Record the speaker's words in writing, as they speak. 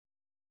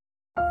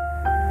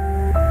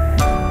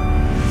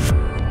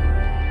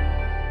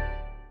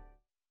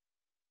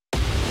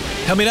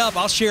Coming up,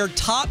 I'll share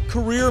top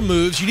career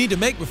moves you need to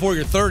make before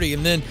you're 30,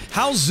 and then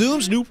how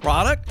Zoom's new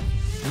product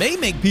may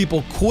make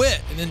people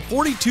quit. And then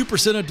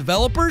 42% of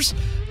developers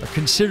are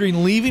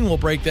considering leaving. We'll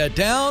break that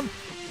down,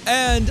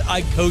 and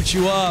I coach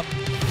you up.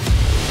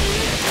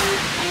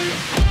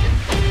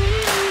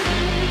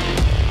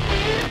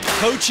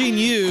 Coaching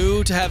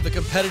you to have the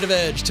competitive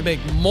edge to make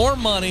more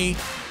money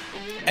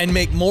and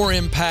make more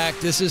impact.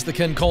 This is the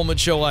Ken Coleman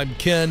Show. I'm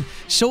Ken.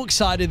 So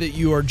excited that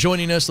you are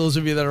joining us, those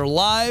of you that are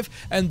live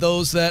and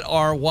those that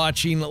are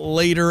watching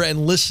later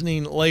and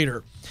listening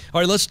later.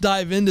 All right, let's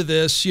dive into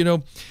this.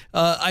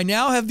 I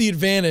now have the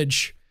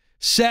advantage,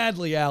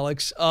 sadly,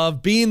 Alex,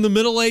 of being the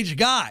middle-aged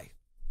guy.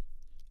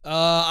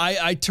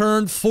 I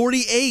turned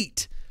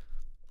 48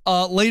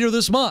 later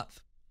this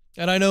month,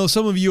 and I know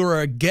some of you are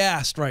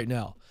aghast right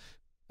now.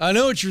 I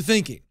know what you're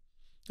thinking.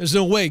 There's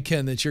no way,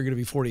 Ken, that you're going to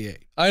be 48.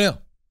 I know.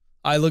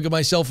 I look at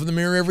myself in the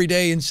mirror every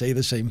day and say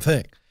the same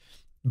thing.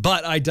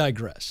 But I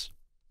digress.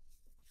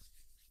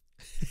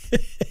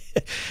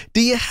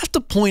 Do you have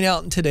to point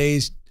out in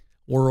today's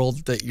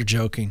world that you're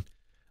joking?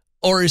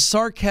 Or is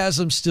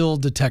sarcasm still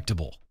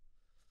detectable?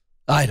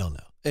 I don't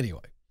know.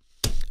 Anyway.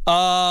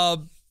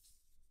 But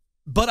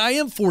I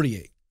am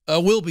 48.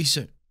 Will be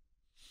soon.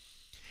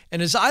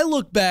 And as I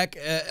look back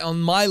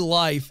on my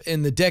life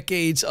in the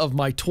decades of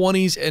my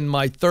 20s and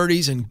my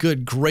 30s, and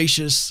good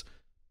gracious,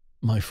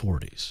 my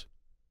 40s,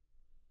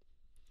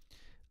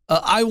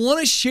 I want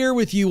to share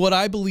with you what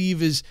I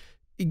believe is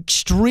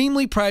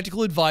extremely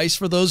practical advice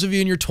for those of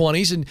you in your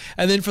 20s,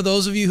 and then for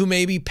those of you who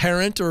maybe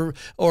parent or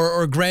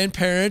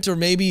grandparent or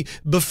maybe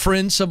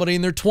befriend somebody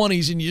in their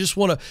 20s and you just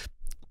want to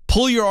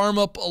pull your arm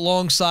up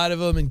alongside of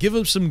them and give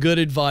them some good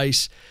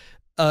advice.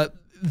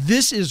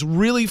 This is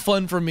really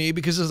fun for me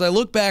because as I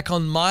look back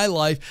on my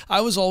life,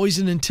 I was always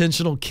an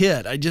intentional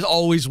kid. I just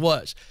always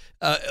was,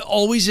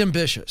 always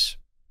ambitious.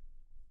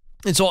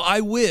 And so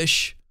I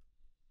wish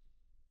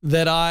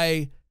that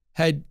I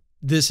had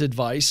this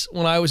advice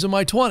when I was in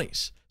my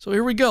 20s. So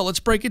here we go. Let's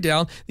break it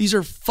down. These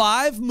are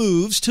 5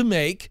 moves to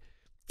make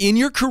in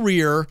your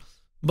career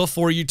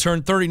before you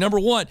turn 30. Number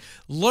 1,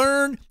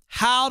 learn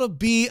how to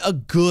be a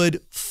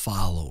good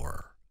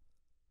follower.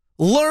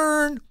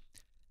 Learn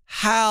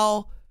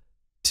how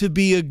to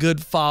be a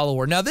good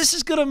follower. Now, this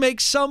is going to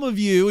make some of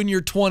you in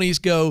your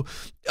 20s go,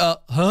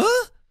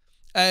 huh?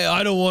 Hey,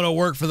 I don't want to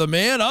work for the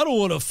man. I don't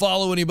want to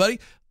follow anybody.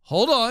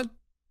 Hold on.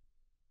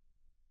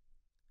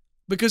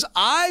 Because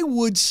I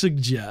would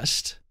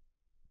suggest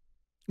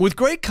with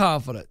great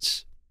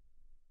confidence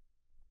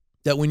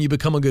that when you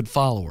become a good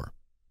follower,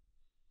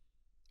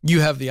 you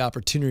have the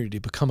opportunity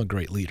to become a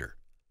great leader.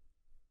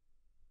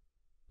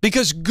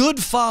 Because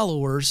good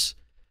followers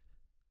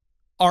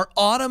are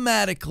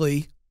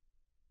automatically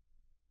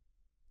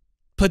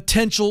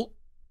potential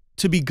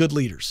to be good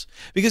leaders.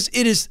 Because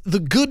it is the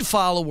good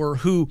follower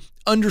who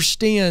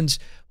understands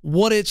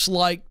what it's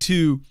like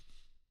to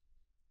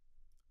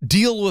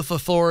deal with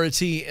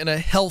authority in a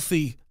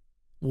healthy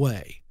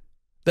way,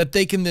 that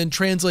they can then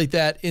translate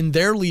that in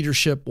their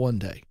leadership one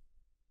day.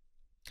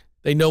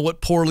 They know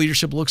what poor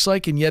leadership looks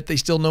like, and yet they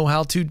still know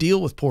how to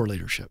deal with poor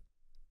leadership.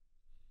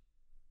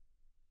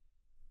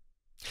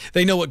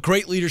 They know what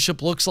great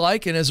leadership looks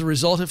like, and as a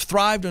result have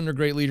thrived under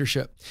great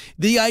leadership.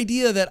 The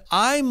idea that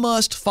I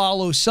must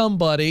follow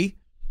somebody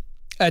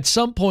at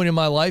some point in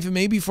my life, and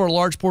maybe for a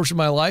large portion of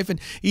my life,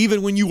 and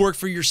even when you work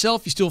for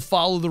yourself, you still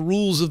follow the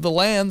rules of the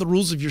land, the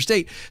rules of your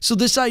state. So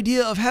this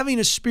idea of having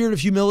a spirit of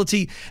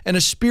humility and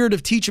a spirit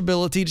of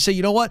teachability to say,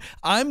 you know what,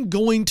 I'm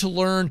going to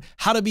learn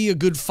how to be a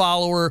good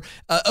follower,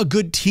 a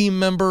good team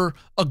member,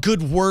 a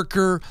good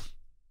worker.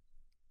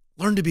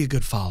 Learn to be a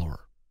good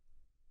follower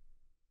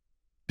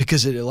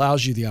because it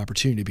allows you the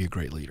opportunity to be a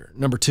great leader.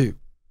 Number 2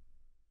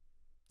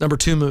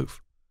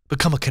 move,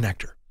 become a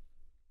connector.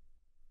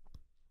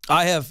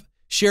 I have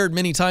shared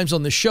many times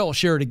on this show, I'll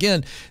share it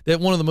again, that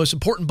one of the most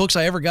important books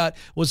I ever got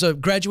was a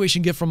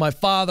graduation gift from my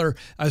father.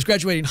 I was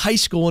graduating high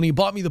school, and he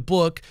bought me the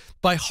book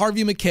by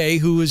Harvey Mackay,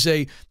 who is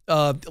a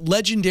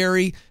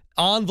legendary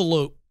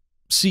envelope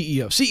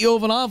CEO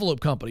of an envelope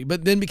company,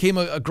 but then became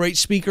a great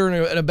speaker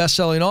and a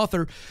best-selling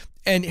author.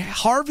 And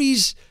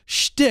Harvey's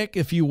shtick,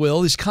 if you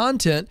will, his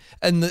content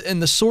and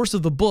the source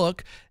of the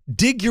book,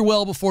 Dig Your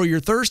Well Before You're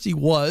Thirsty,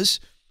 was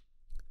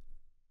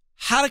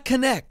how to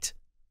connect.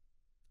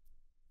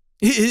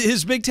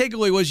 His big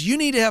takeaway was you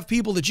need to have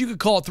people that you could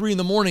call at 3 in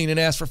the morning and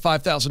ask for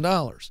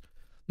 $5,000.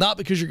 Not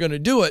because you're going to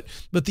do it,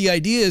 but the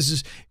idea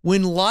is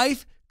when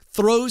life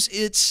throws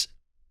its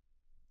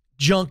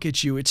junk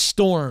at you, its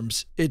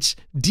storms, its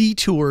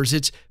detours,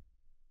 its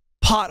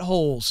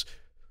potholes,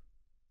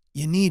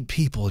 you need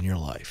people in your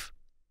life.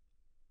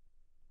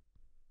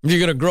 If you're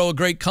going to grow a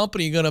great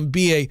company, you're going to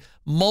be a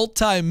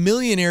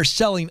multi-millionaire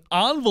selling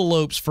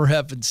envelopes, for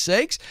heaven's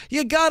sakes,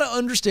 you got to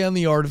understand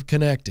the art of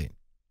connecting.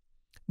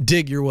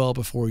 Dig your well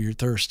before you're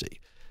thirsty.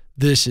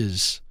 This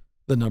is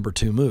the number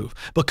 2 move.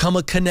 Become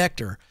a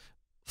connector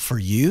for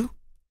you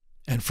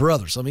and for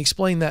others. Let me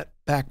explain that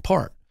back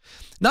part.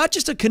 Not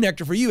just a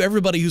connector for you.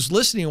 Everybody who's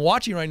listening and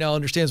watching right now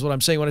understands what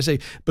I'm saying when I say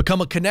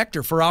become a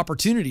connector for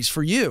opportunities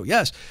for you.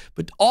 Yes.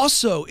 But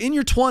also in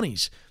your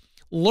 20s,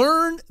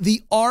 learn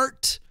the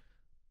art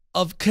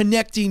of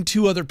connecting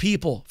to other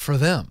people for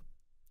them.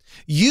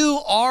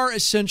 You are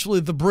essentially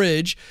the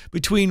bridge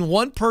between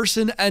one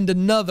person and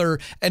another.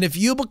 And if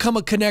you become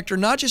a connector,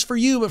 not just for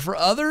you, but for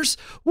others,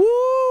 woo,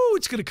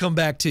 it's going to come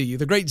back to you.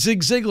 The great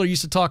Zig Ziglar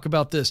used to talk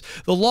about this.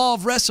 The law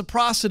of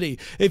reciprocity.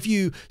 If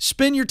you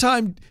spend your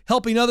time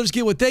helping others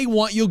get what they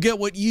want, you'll get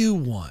what you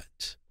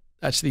want.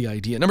 That's the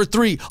idea. Number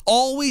 3,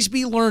 always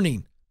be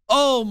learning.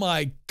 Oh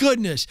my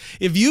goodness.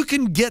 If you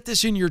can get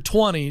this in your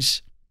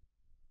 20s,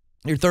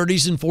 your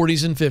 30s and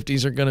 40s and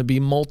 50s are going to be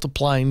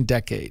multiplying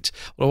decades.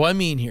 What do I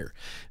mean here?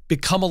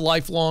 Become a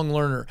lifelong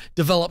learner.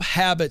 Develop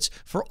habits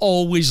for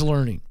always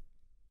learning.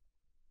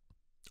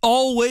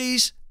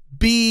 Always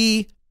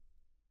be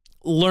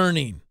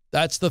learning.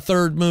 That's the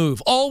third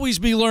move. Always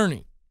be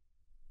learning.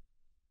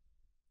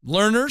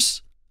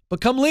 Learners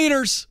become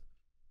leaders.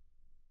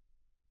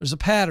 There's a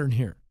pattern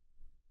here.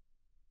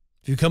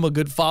 If you become a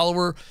good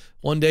follower,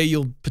 one day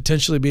you'll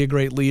potentially be a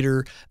great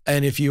leader.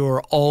 And if you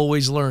are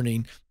always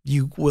learning,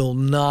 you will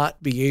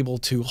not be able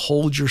to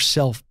hold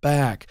yourself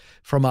back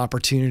from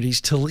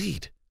opportunities to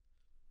lead.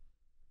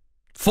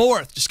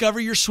 4th, discover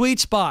your sweet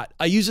spot.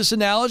 I use this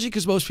analogy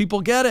because most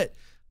people get it.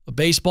 A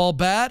baseball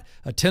bat,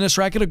 a tennis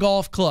racket, a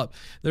golf club.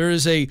 There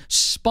is a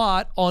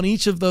spot on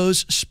each of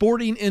those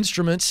sporting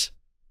instruments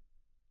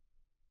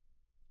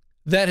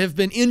that have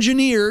been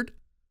engineered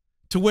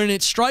to when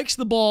it strikes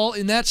the ball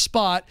in that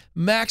spot,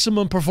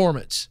 maximum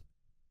performance.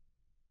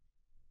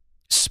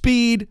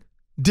 Speed,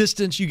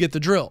 distance, you get the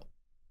drill.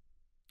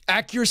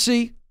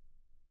 Accuracy.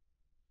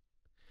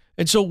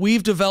 And so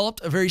we've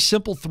developed a very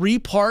simple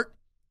 3-part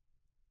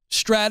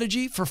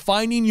strategy for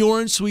finding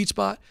your sweet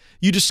spot.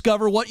 You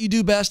discover what you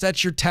do best.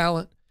 That's your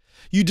talent.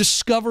 You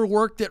discover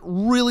work that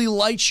really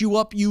lights you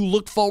up. You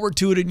look forward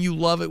to it and you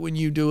love it when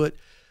you do it.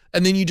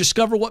 And then you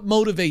discover what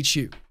motivates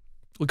you.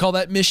 We call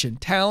that mission.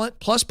 Talent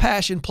plus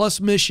passion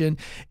plus mission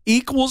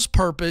equals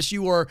purpose.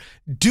 You are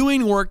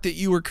doing work that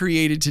you were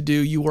created to do.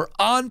 You are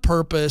on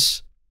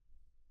purpose.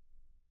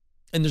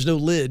 And there's no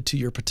lid to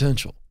your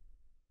potential.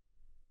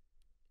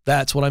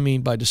 That's what I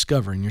mean by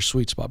discovering your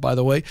sweet spot. By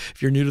the way,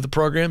 if you're new to the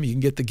program, you can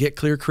get the Get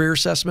Clear Career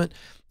Assessment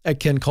at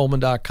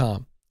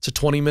kencoleman.com. It's a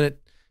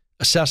 20-minute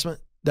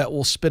assessment that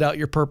will spit out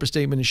your purpose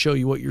statement and show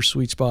you what your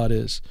sweet spot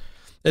is.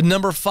 And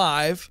number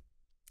 5,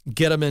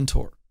 get a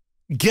mentor.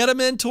 Get a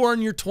mentor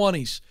in your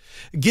 20s.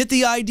 Get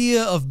the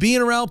idea of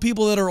being around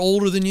people that are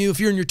older than you. If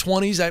you're in your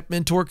 20s, that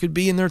mentor could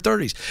be in their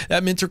 30s.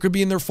 That mentor could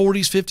be in their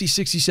 40s, 50s,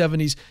 60s,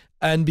 70s,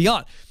 and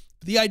beyond.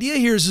 The idea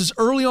here is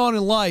early on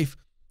in life,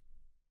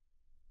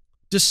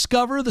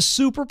 discover the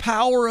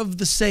superpower of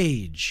the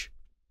sage.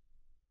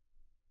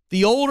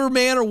 The older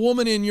man or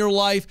woman in your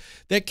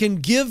life that can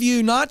give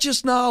you not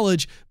just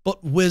knowledge,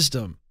 but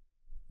wisdom.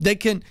 They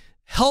can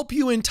help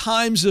you in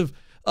times of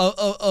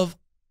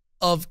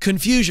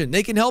confusion.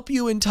 They can help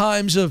you in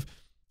times of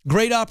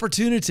great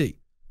opportunity.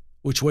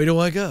 Which way do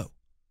I go?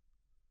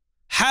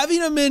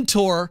 Having a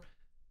mentor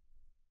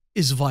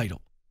is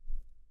vital.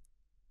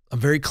 I'm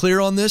very clear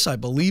on this. I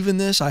believe in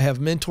this. I have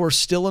mentors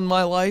still in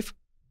my life.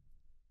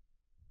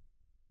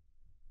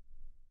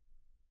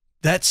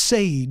 That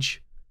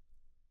sage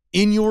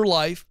in your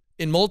life,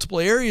 in multiple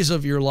areas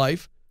of your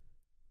life,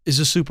 is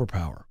a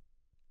superpower.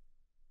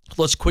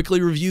 Let's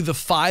quickly review the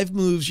 5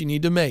 moves you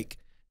need to make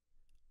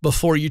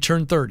before you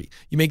turn 30.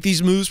 You make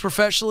these moves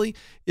professionally,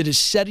 it is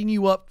setting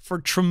you up for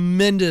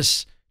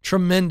tremendous,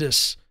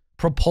 tremendous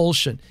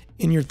propulsion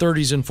in your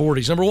 30s and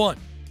 40s. Number 1,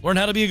 learn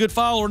how to be a good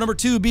follower. Number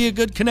 2, be a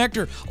good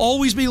connector.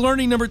 Always be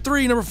learning. Number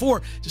 3, number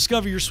 4,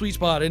 discover your sweet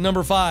spot. And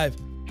number 5,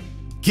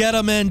 get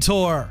a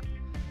mentor.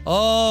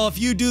 Oh, if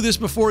you do this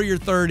before you're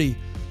 30,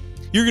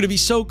 you're going to be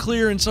so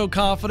clear and so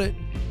confident,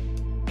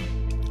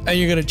 and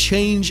you're going to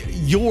change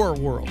your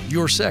world,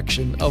 your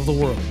section of the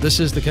world. This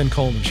is the Ken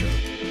Coleman Show.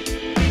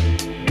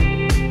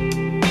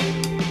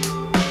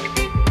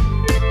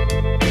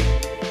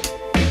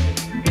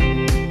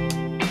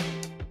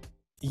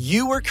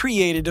 You were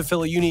created to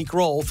fill a unique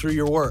role through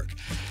your work,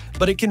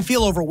 but it can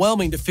feel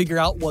overwhelming to figure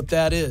out what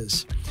that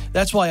is.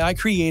 That's why I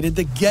created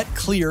the Get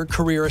Clear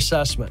Career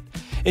Assessment.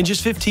 In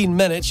just 15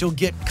 minutes, you'll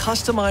get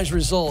customized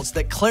results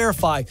that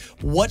clarify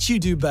what you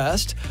do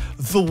best,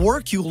 the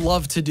work you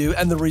love to do,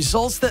 and the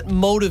results that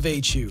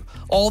motivate you.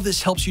 All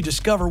this helps you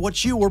discover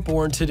what you were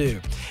born to do.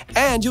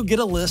 And you'll get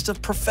a list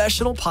of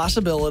professional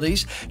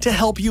possibilities to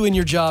help you in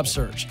your job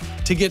search.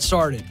 To get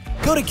started,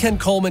 go to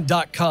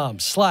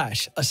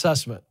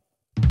kencoleman.com/assessment.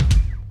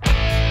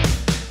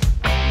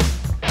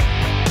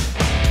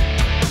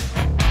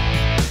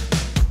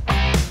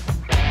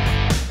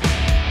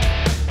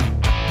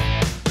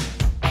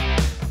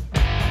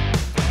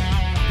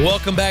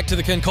 Welcome back to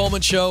the Ken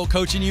Coleman Show,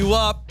 coaching you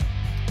up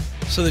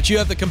so that you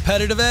have the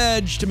competitive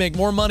edge to make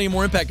more money and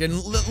more impact. And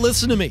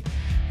listen to me,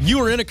 you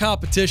are in a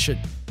competition,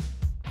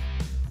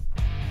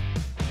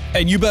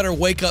 and you better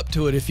wake up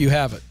to it if you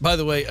haven't. By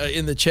the way,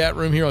 in the chat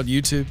room here on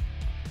YouTube,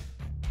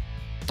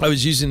 I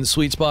was using the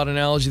sweet spot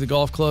analogy of the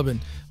golf club, and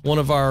one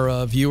of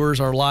our viewers,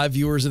 our live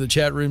viewers in the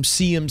chat room,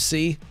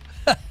 CMC,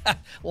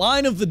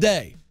 line of the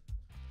day.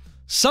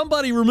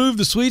 Somebody removed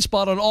the sweet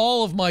spot on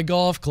all of my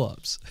golf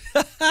clubs.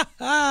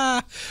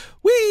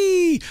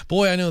 Whee!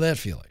 Boy, I know that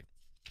feeling.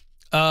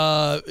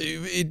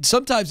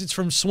 Sometimes it's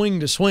from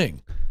swing to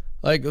swing.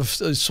 Like a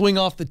swing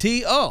off the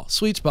tee, oh,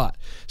 sweet spot.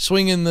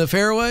 Swing in the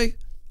fairway,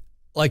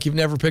 like you've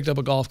never picked up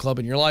a golf club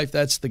in your life.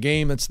 That's the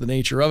game. That's the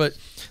nature of it.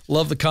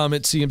 Love the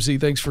comment,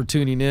 CMC. Thanks for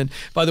tuning in.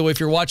 By the way, if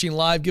you're watching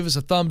live, give us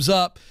a thumbs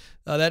up.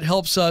 That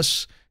helps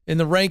us in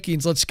the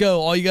rankings. Let's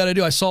go. All you got to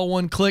do, I saw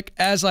one click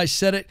as I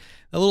said it.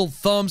 A little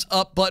thumbs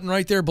up button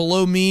right there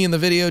below me in the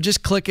video.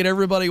 Just click it.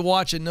 Everybody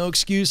watch it. No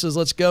excuses.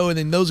 Let's go. And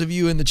then those of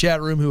you in the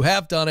chat room who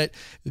have done it,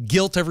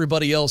 guilt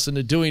everybody else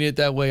into doing it.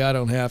 That way I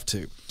don't have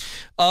to.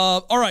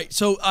 All right.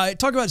 So I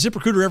talk about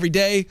ZipRecruiter every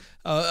day.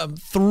 I'm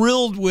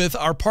thrilled with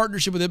our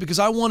partnership with it because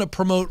I want to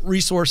promote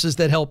resources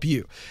that help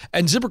you.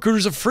 And ZipRecruiter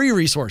is a free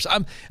resource.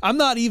 I'm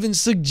not even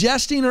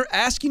suggesting or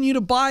asking you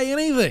to buy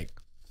anything.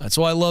 That's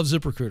why I love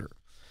ZipRecruiter.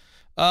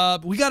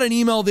 We got an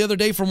email the other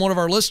day from one of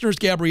our listeners,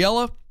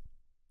 Gabriella.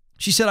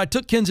 She said, I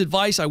took Ken's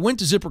advice. I went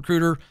to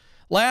ZipRecruiter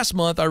last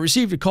month. I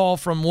received a call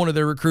from one of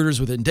their recruiters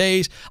within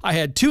days. I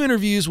had 2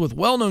 interviews with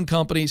well-known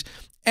companies,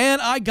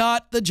 and I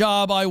got the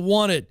job I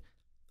wanted.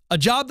 A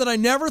job that I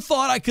never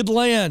thought I could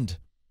land.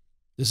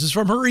 This is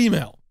from her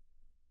email.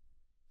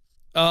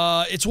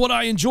 It's what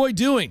I enjoy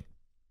doing.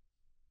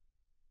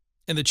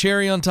 And the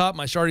cherry on top,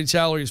 my starting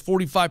salary is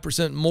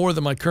 45% more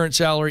than my current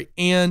salary,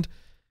 and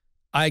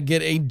I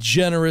get a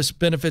generous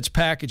benefits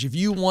package. If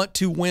you want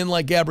to win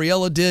like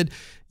Gabriella did,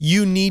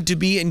 you need to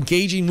be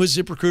engaging with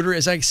ZipRecruiter.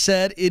 As I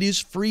said, it is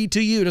free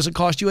to you. It doesn't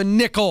cost you a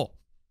nickel.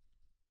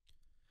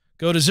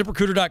 Go to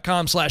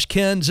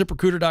ZipRecruiter.com/Ken,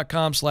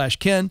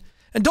 ZipRecruiter.com/Ken,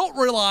 and don't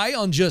rely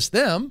on just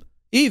them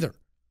either.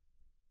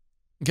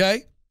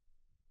 Okay?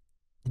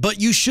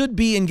 But you should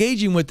be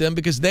engaging with them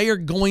because they are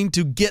going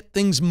to get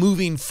things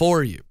moving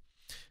for you.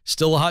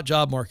 Still a hot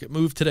job market.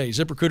 Move today.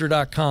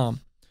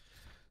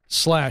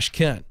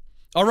 ZipRecruiter.com/Ken.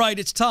 All right,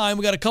 it's time.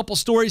 We got a couple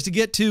stories to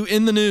get to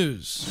in the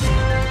news.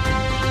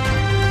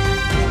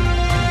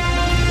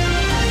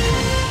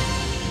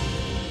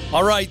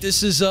 All right,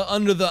 this is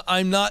under the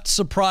I'm not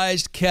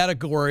surprised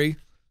category,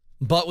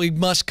 but we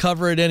must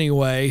cover it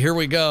anyway. Here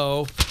we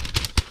go.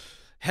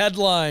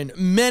 Headline,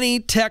 many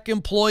tech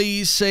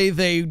employees say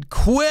they'd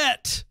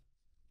quit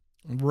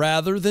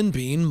rather than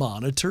being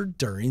monitored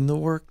during the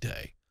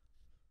workday.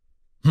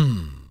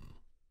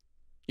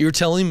 You're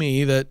telling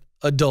me that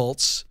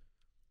adults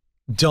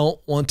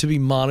don't want to be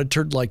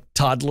monitored like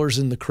toddlers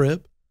in the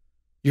crib?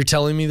 You're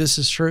telling me this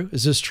is true?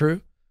 Is this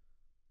true?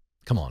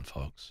 Come on,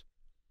 folks.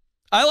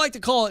 I like to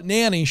call it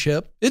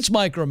nannyship. It's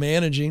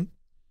micromanaging.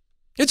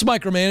 It's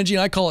micromanaging.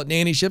 I call it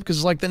nannyship because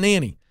it's like the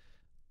nanny,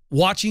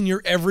 watching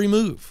your every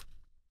move.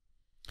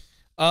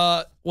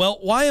 Well,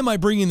 why am I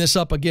bringing this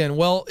up again?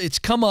 Well, it's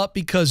come up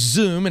because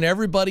Zoom, and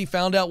everybody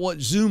found out what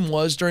Zoom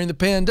was during the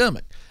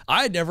pandemic.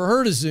 I had never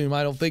heard of Zoom,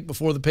 I don't think,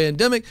 before the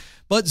pandemic,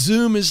 but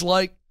Zoom is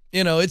like,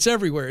 you know, it's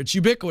everywhere. It's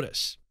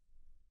ubiquitous.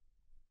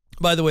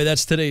 By the way,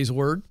 that's today's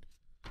word.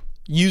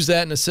 Use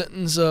that in a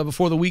sentence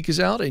before the week is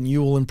out, and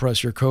you will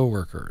impress your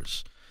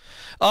coworkers.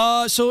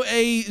 So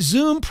a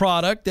Zoom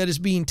product that is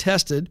being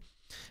tested,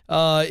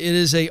 it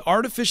is a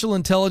artificial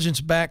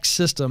intelligence-backed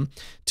system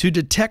to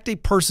detect a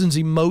person's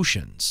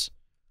emotions.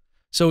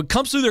 So it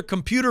comes through their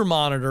computer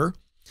monitor,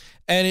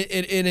 and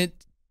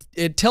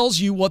it tells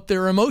you what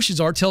their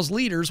emotions are, tells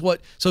leaders what.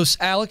 So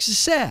Alex is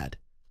sad.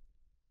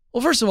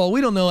 Well, first of all,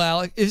 we don't know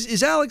Alex.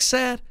 Is Alex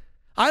sad?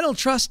 I don't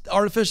trust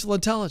artificial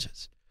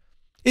intelligence.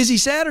 Is he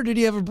sad or did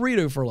he have a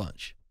burrito for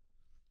lunch?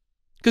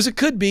 Because it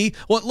could be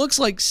what looks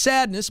like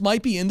sadness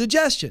might be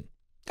indigestion.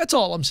 That's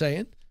all I'm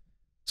saying.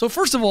 So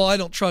first of all, I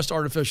don't trust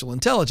artificial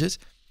intelligence.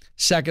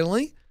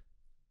 Secondly,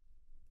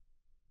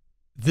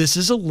 this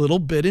is a little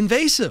bit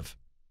invasive.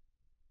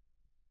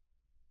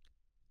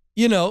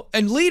 You know,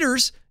 and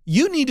leaders,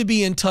 you need to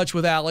be in touch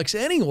with Alex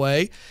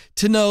anyway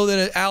to know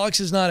that Alex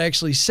is not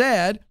actually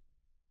sad.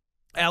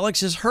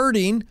 Alex is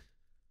hurting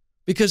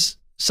because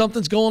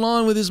something's going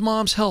on with his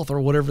mom's health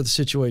or whatever the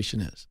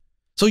situation is.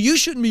 So you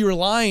shouldn't be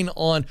relying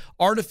on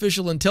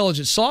artificial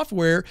intelligence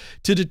software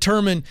to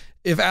determine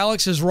if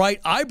Alex's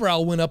right eyebrow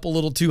went up a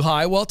little too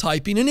high while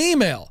typing an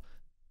email.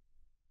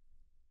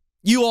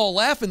 You all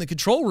laugh in the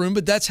control room,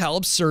 but that's how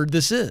absurd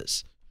this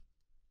is.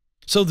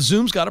 So the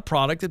Zoom's got a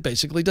product that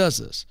basically does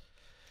this.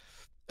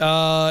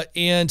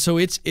 And so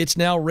it's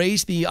now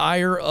raised the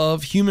ire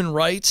of human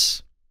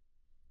rights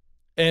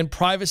and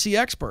privacy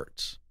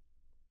experts.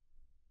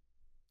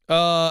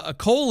 A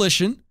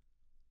coalition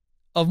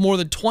of more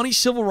than 20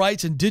 civil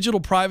rights and digital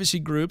privacy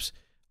groups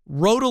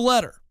wrote a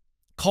letter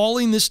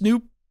calling this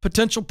new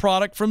potential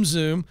product from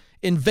Zoom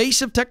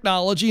invasive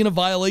technology and a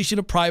violation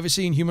of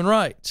privacy and human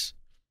rights.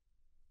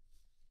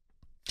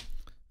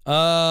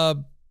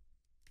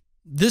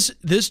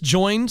 This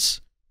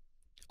joins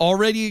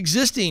already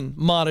existing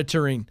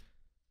monitoring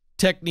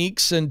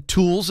techniques and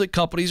tools that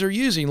companies are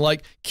using,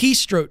 like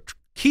keystroke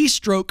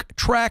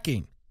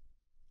tracking.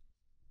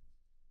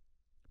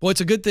 Well,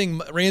 it's a good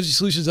thing Ramsey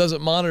Solutions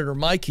doesn't monitor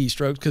my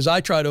keystrokes because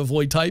I try to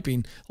avoid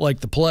typing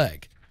like the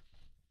plague.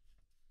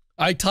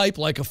 I type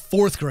like a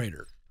fourth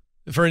grader,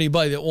 for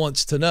anybody that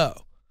wants to know.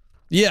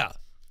 Yeah.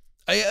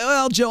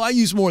 Well, Joe, I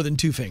use more than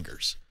 2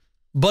 fingers,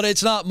 but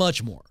it's not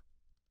much more.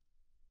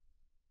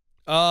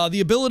 The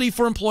ability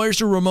for employers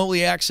to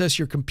remotely access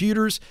your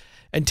computers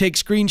and take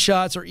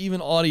screenshots or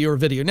even audio or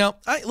video. Now,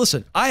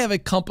 listen, I have a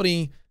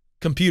company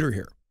computer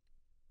here.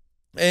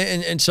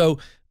 And so,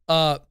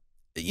 I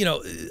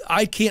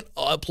can't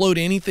upload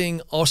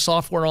anything or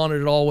software on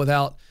it at all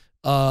without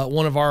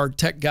one of our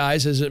tech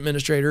guys as an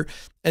administrator.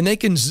 And they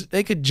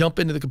could jump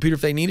into the computer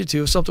if they needed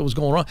to, if something was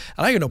going wrong.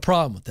 And I got no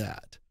problem with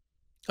that.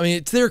 I mean,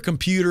 it's their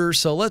computer,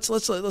 so let's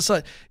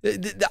I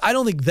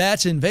don't think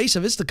that's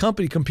invasive. It's the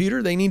company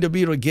computer. They need to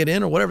be able to get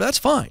in or whatever. That's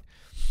fine.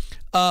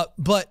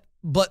 But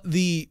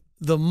the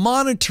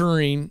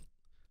monitoring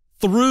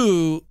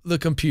through the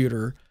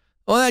computer,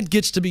 well, that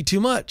gets to be too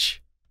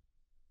much.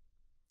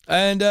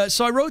 And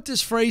so I wrote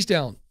this phrase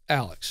down,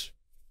 Alex,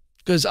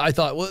 because I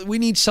thought, well, we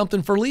need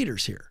something for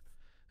leaders here.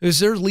 Because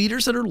there's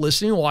leaders that are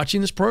listening and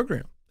watching this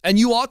program. And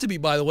you ought to be,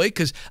 by the way,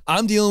 because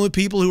I'm dealing with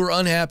people who are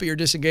unhappy or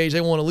disengaged. They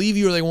want to leave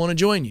you or they want to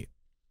join you.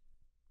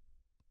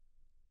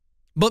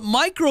 But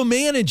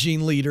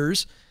micromanaging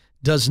leaders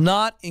does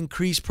not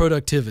increase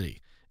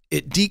productivity.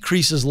 It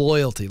decreases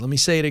loyalty. Let me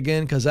say it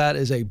again because that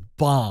is a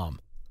bomb.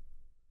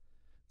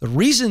 The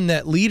reason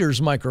that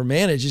leaders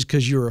micromanage is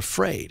because you're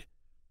afraid.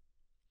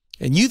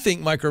 And you think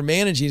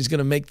micromanaging is going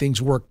to make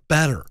things work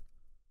better.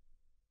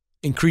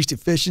 Increased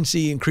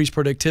efficiency, increased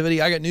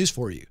productivity. I got news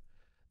for you.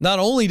 Not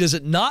only does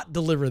it not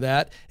deliver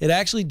that, it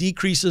actually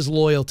decreases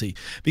loyalty.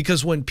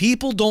 Because when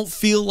people don't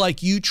feel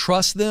like you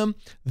trust them,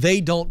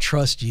 they don't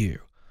trust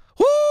you.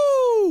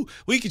 Woo!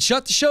 We could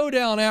shut the show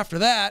down after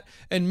that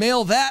and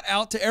mail that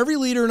out to every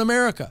leader in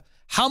America.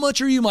 How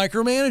much are you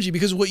micromanaging?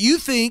 Because what you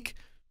think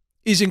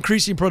is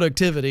increasing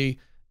productivity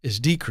is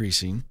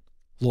decreasing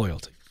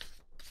loyalty.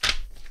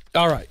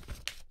 All right.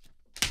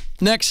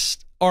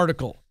 Next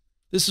article.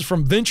 This is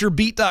from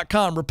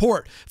VentureBeat.com.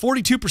 Report,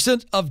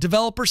 42% of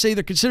developers say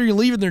they're considering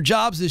leaving their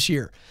jobs this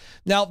year.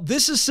 Now,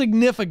 this is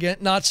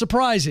significant, not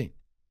surprising.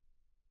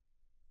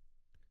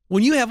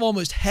 When you have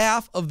almost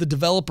half of the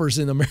developers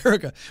in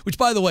America, which,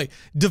 by the way,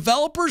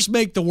 developers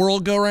make the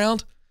world go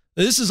round.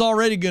 This is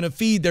already going to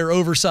feed their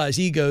oversized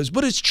egos,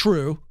 but it's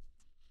true.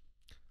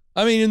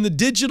 I mean, in the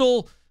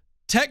digital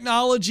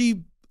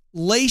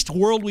technology-laced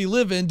world we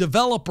live in,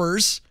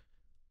 developers,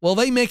 well,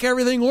 they make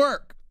everything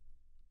work.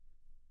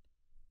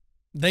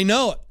 They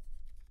know it.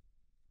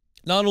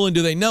 Not only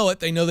do they know it,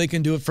 they know they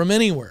can do it from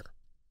anywhere.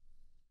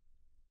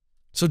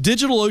 So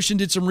DigitalOcean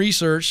did some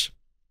research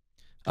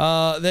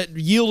that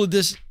yielded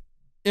this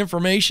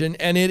information,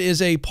 and it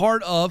is a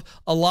part of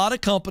a lot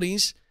of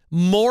companies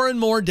more and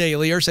more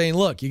daily are saying,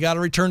 look, you got to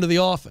return to the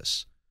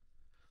office.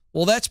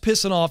 Well, that's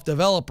pissing off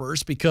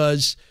developers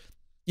because,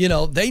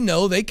 they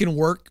know they can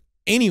work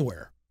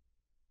anywhere.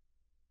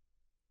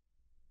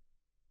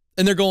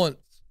 And they're going,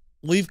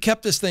 we've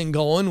kept this thing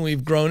going.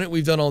 We've grown it.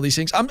 We've done all these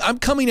things. I'm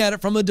coming at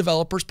it from a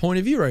developer's point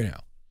of view right now.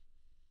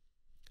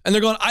 And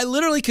they're going, I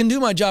literally can do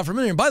my job from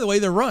anywhere. And by the way,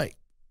 they're right.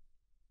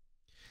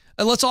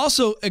 And let's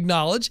also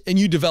acknowledge, and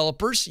you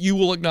developers, you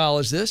will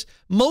acknowledge this,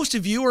 most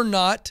of you are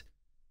not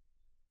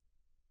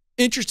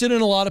interested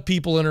in a lot of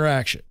people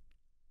interaction.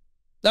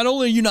 Not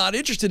only are you not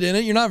interested in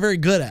it, you're not very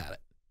good at it.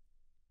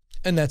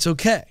 And that's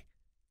okay.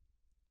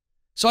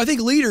 So I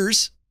think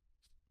leaders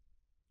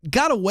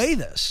got to weigh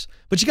this.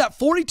 But you got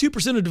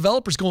 42% of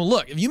developers going,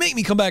 look, if you make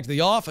me come back to the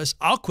office,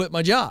 I'll quit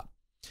my job.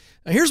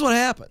 Now, here's what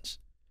happens.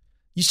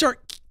 You start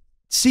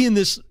seeing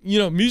this,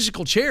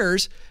 musical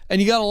chairs,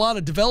 and you got a lot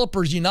of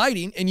developers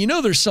uniting, and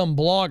there's some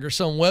blog or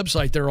some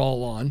website they're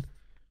all on.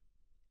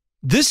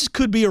 This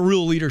could be a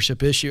real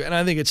leadership issue, and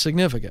I think it's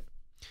significant.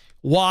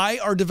 Why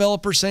are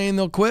developers saying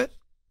they'll quit?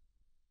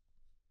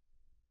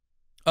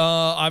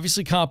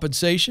 Obviously,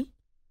 compensation.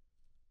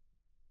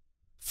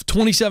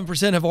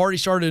 27% have already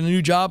started a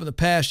new job in the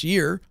past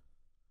year,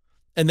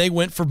 and they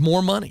went for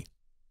more money.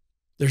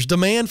 There's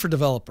demand for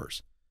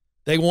developers.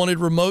 They wanted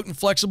remote and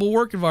flexible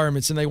work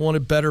environments, and they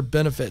wanted better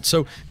benefits.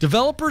 So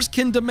developers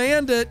can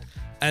demand it,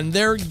 and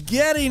they're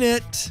getting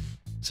it.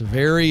 It's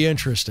very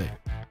interesting.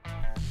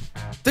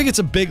 I think it's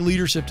a big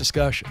leadership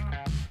discussion.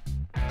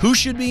 Who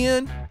should be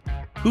in?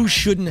 Who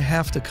shouldn't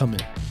have to come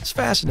in? It's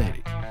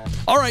fascinating.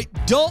 All right,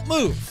 don't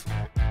move,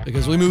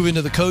 because we move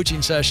into the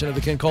coaching session of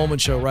the Ken Coleman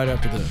Show right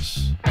after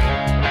this.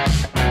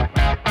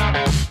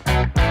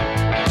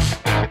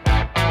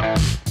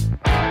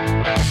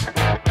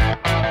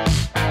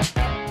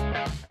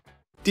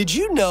 Did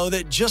you know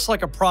that just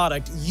like a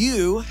product,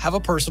 you have a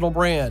personal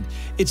brand?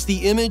 It's the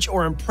image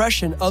or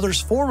impression others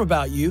form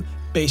about you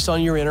based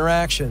on your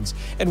interactions.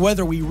 And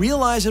whether we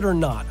realize it or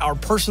not, our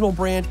personal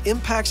brand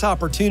impacts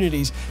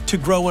opportunities to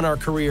grow in our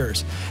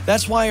careers.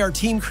 That's why our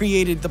team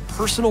created the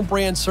Personal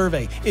Brand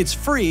Survey. It's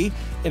free,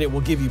 and it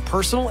will give you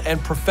personal and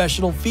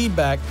professional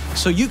feedback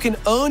so you can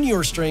own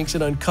your strengths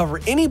and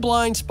uncover any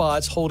blind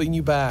spots holding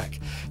you back.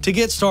 To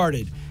get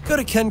started, Go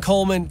to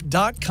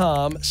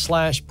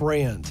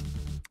kencoleman.com/brand.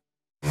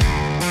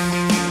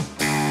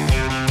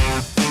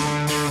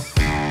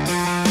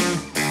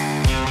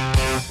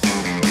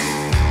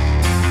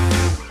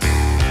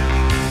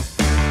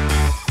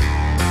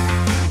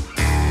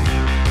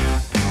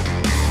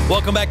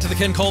 Welcome back to the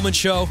Ken Coleman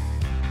Show.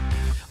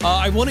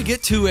 I want to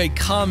get to a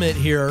comment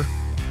here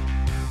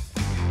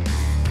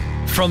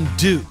from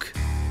Duke,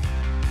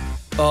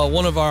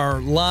 one of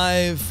our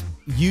live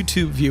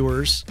YouTube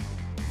viewers,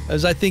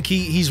 as I think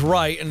he's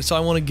right, and so I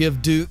want to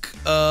give Duke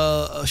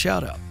a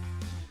shout-out.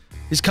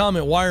 His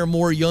comment, why are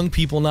more young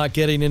people not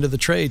getting into the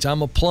trades?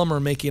 I'm a plumber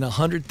making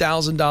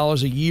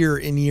 $100,000 a year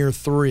in year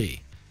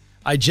 3.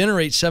 I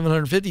generate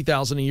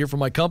 $750,000 a year for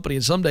my company,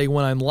 and someday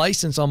when I'm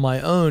licensed on my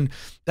own,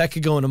 that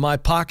could go into my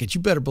pocket.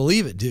 You better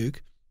believe it,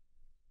 Duke.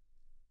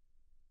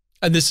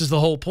 And this is the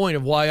whole point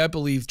of why I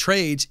believe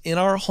trades in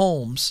our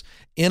homes,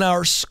 in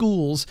our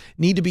schools,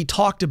 need to be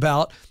talked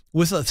about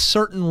with a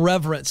certain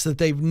reverence that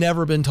they've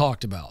never been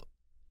talked about.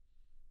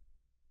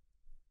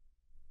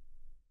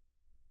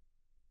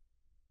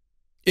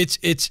 It's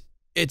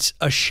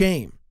a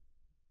shame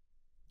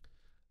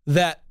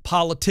that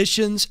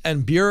politicians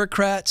and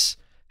bureaucrats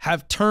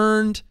have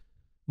turned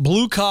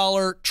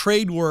blue-collar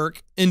trade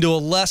work into a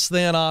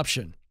less-than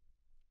option.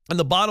 And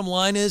the bottom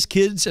line is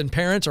kids and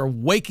parents are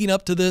waking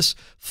up to this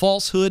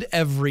falsehood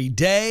every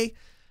day.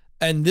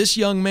 And this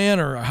young man,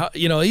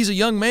 he's a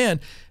young man.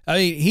 I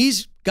mean,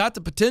 he's got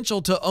the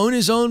potential to own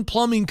his own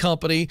plumbing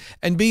company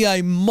and be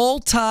a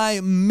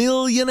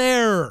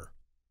multi-millionaire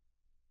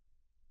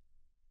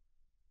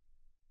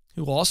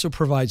who also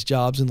provides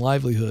jobs and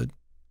livelihood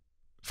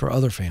for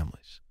other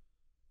families.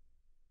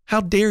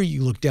 How dare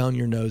you look down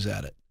your nose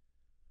at it?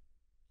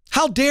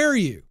 How dare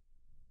you?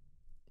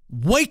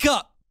 Wake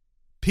up,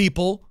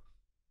 people.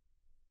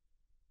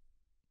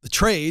 The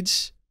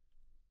trades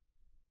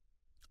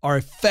are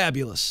a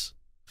fabulous,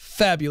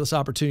 fabulous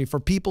opportunity for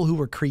people who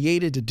were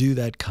created to do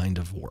that kind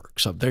of work.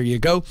 So there you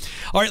go.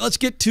 All right, let's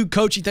get to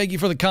coaching. Thank you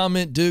for the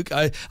comment, Duke.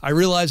 I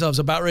realized I was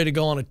about ready to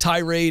go on a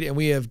tirade, and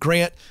we have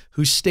Grant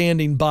who's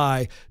standing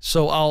by.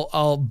 So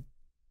I'll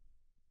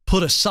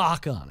put a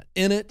sock on it.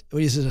 In it?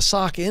 Is it a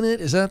sock in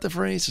it? Is that the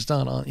phrase? It's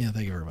not on. Yeah,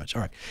 thank you very much.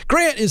 All right.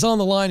 Grant is on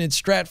the line in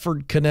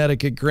Stratford,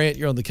 Connecticut. Grant,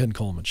 you're on the Ken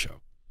Coleman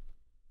Show.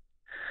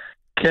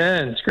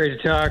 Ken, it's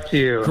great to talk to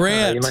you.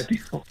 Grant.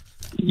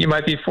 You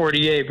might be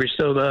 48, but you're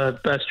still the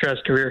best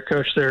dressed career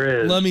coach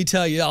there is. Let me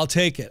tell you, I'll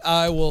take it.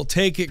 I will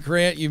take it,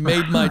 Grant. You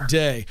made my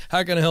day.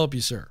 How can I help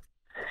you, sir?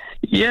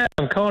 Yeah,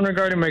 I'm calling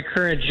regarding my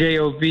current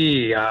JOB.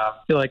 I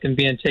feel like I'm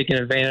being taken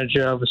advantage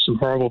of with some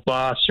horrible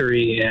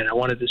bossery, and I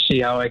wanted to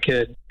see how I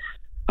could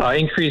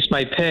increase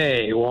my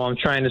pay while I'm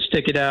trying to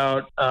stick it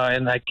out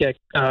in that get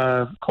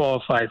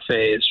qualified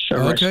phase.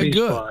 Okay,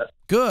 good.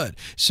 Good.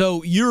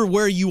 So you're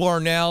where you are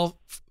now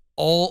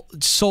all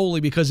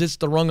solely because it's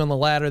the rung on the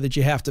ladder that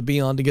you have to be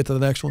on to get to the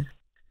next one?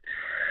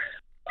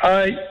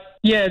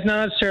 Yeah, it's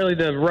not necessarily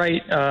the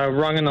right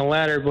rung on the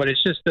ladder, but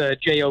it's just the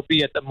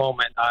JOB at the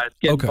moment. It's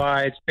getting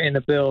by, it's paying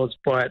the bills.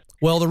 But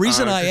well, the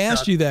reason I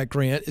asked you that,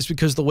 Grant, is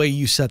because the way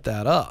you set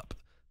that up.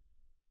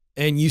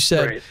 And you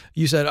said,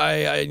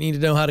 I need to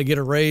know how to get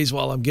a raise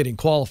while I'm getting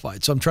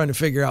qualified. So I'm trying to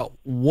figure out,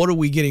 what are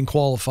we getting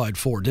qualified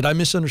for? Did I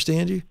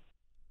misunderstand you?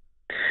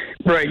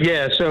 Right,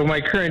 yeah. So my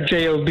current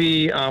JOB,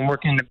 I'm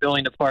working in the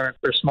billing department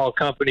for a small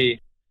company.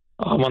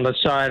 On the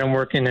side, I'm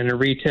working in a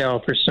retail,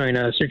 pursuing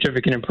a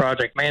certificate in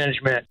project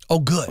management. Oh,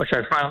 good. Which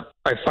I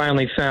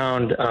finally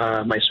found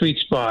my sweet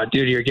spot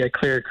due to your Get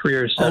Clear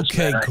career assessment.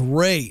 Okay,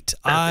 great.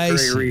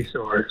 That's a great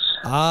resource.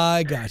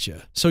 I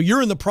gotcha. So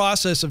you're in the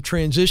process of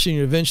transitioning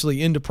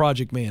eventually into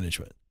project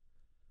management.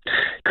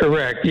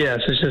 Correct.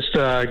 Yes, it's just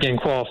getting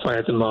qualified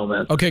at the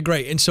moment. Okay,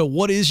 great. And so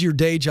what is your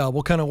day job?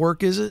 What kind of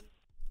work is it?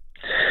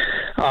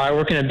 I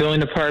work in a billing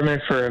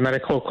department for a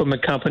medical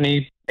equipment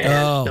company,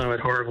 and dealing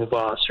with horrible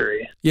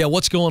bossery. Yeah,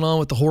 what's going on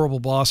with the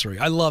horrible bossery?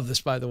 I love this,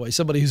 by the way.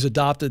 Somebody who's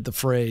adopted the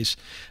phrase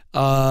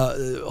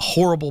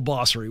horrible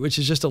bossery, which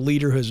is just a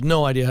leader who has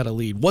no idea how to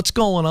lead. What's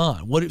going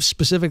on? What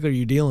specifically are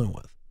you dealing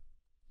with?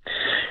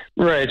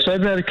 Right. So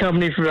I've been at the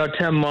company for about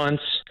 10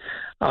 months.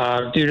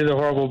 Due to the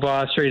horrible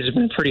bossery, there's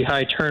been pretty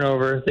high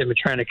turnover. They've been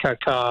trying to cut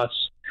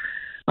costs.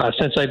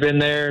 Since I've been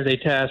there, they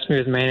tasked me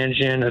with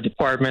managing a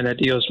department that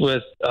deals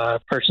with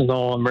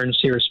personal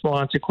emergency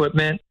response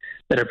equipment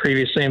that a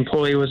previous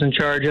employee was in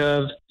charge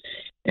of.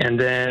 And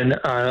then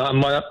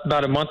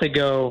about a month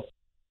ago,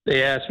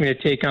 they asked me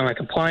to take on a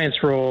compliance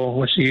role,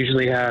 which they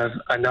usually have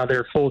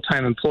another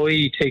full-time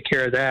employee take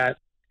care of that.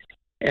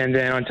 And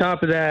then on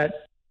top of that,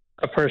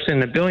 a person in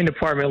the billing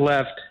department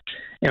left,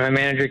 and my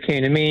manager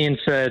came to me and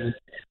said,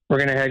 we're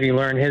going to have you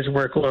learn his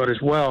workload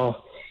as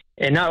well.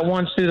 And not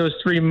once through those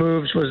three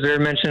moves was there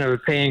mention of a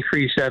pay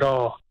increase at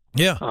all.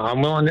 Yeah,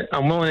 I'm willing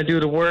to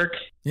do the work.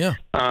 Yeah,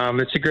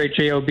 it's a great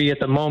JOB at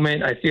the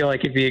moment. I feel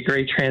like it'd be a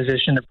great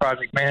transition to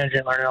project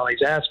management, learning all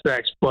these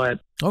aspects. But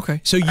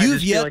okay, so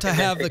you've yet to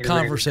have the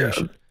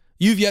conversation.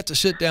 You've yet to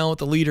sit down with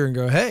the leader and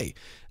go, "Hey,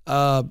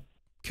 can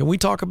we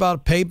talk about a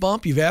pay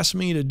bump? You've asked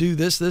me to do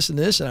this, this, and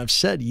this, and I've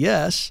said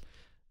yes.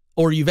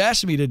 or you've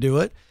asked me to do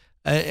it,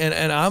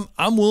 and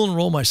I'm willing to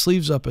roll my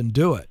sleeves up and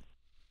do it.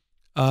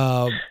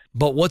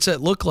 But what's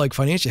that look like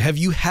financially? Have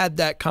you had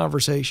that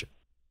conversation?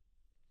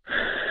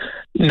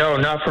 No,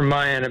 not from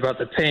my end about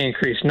the pay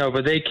increase. No,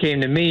 but they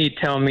came to me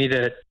telling me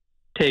to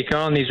take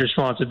on these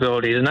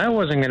responsibilities, and I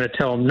wasn't going to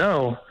tell them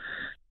no,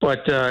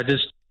 but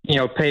just,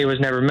 pay was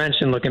never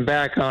mentioned. Looking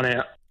back on it,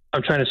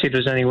 I'm trying to see if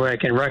there's any way I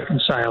can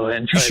reconcile it.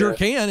 And you sure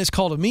can. It's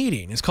called a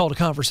meeting. It's called a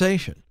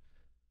conversation.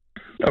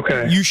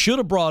 Okay. You should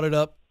have brought it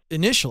up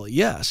initially.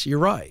 Yes, you're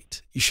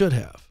right. You should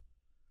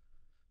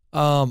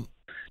have.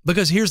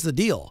 Because here's the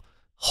deal.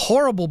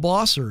 Horrible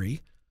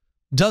bossery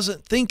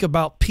doesn't think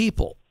about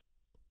people.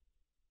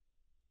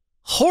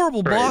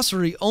 Horrible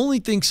bossery only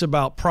thinks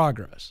about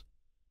progress.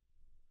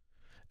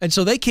 And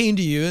so they came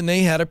to you and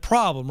they had a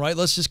problem, right?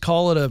 Let's just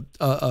call it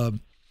a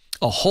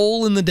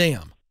hole in the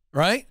dam,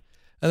 right?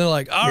 And they're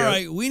like, all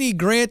right, we need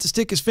Grant to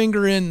stick his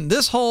finger in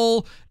this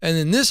hole and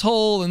then this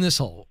hole and this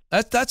hole.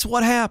 That's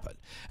what happened.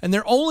 And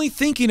they're only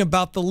thinking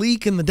about the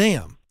leak in the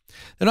dam.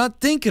 They're not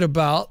thinking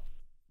about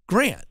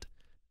Grant.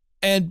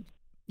 And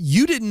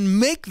you didn't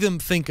make them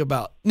think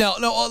about. Now,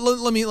 no,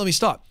 let me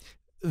stop.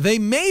 They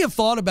may have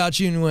thought about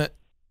you and went,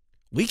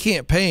 we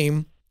can't pay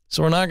him,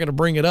 so we're not going to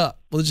bring it up.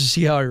 Let's just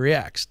see how he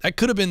reacts. That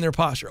could have been their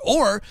posture.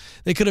 Or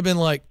they could have been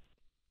like,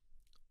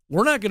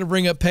 we're not going to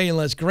bring up pay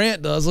unless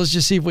Grant does. Let's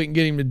just see if we can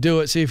get him to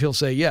do it, see if he'll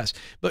say yes.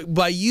 But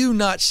by you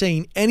not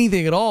saying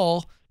anything at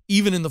all,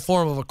 even in the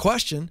form of a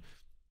question,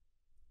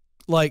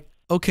 like,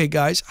 okay,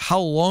 guys, how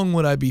long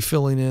would I be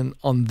filling in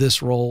on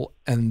this role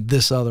and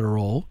this other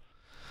role?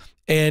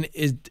 And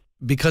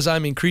because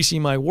I'm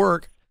increasing my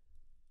work,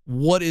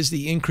 what is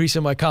the increase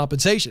in my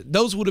compensation?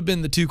 Those would have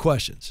been the two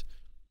questions.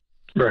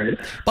 Right.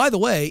 By the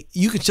way,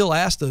 you can still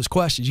ask those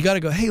questions. You got to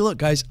go, hey, look,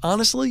 guys,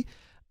 honestly,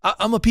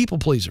 I'm a people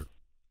pleaser.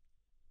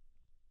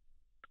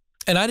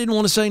 And I didn't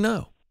want to say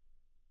no.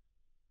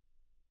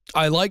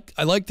 I like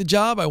the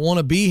job. I want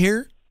to be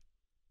here.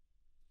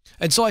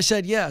 And so I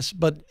said yes,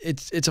 but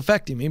it's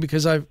affecting me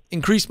because I've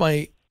increased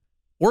my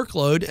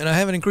workload and I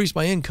haven't increased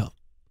my income.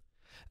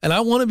 And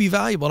I want to be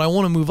valuable and I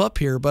want to move up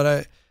here,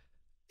 but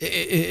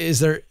is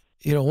there,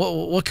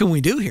 what can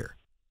we do here?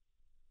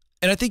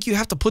 And I think you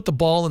have to put the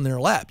ball in their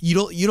lap. You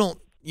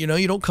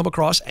don't come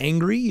across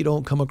angry. You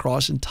don't come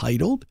across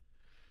entitled.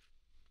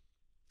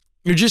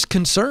 You're just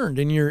concerned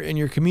and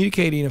you're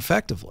communicating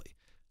effectively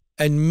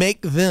and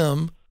make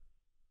them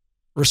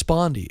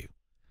respond to you.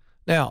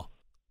 Now,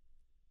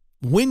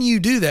 when you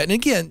do that, and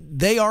again,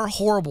 they are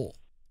horrible.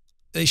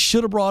 They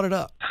should have brought it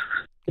up,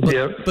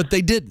 but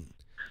they didn't.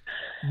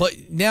 But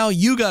now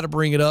you got to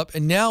bring it up,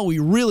 and now we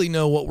really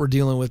know what we're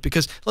dealing with.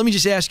 Because let me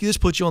just ask you this,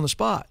 put you on the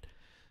spot.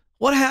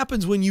 What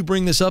happens when you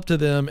bring this up to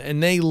them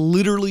and they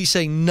literally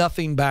say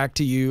nothing back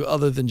to you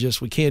other than just,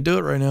 we can't do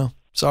it right now.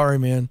 Sorry,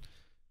 man.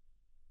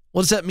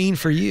 What does that mean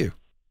for you?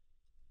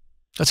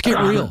 Let's get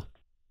real.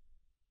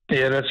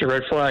 Yeah, that's a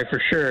red flag for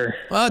sure.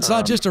 Well, it's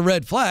not just a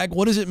red flag.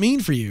 What does it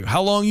mean for you?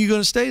 How long are you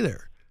going to stay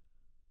there?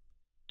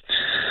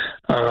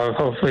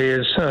 Hopefully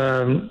as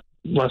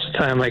less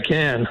time I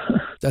can.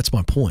 That's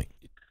my point.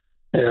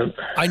 Yeah.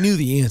 I knew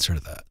the answer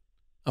to that.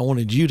 I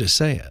wanted you to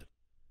say it.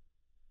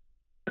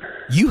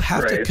 You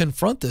have to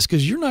confront this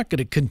because you're not going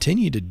to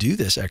continue to do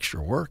this extra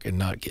work and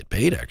not get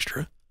paid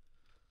extra.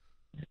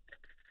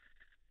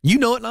 You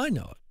know it and I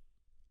know it.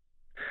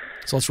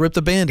 So let's rip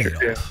the Band-Aid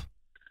off.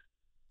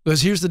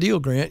 Because here's the deal,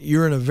 Grant.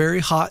 You're in a very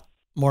hot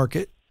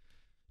market,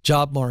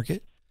 job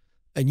market,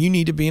 and you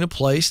need to be in a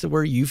place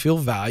where you feel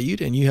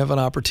valued and you have an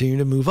opportunity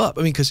to move up.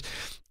 I mean, because,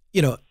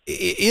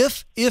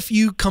 if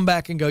you come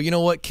back and go, you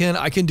know what, Ken,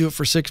 I can do it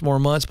for 6 more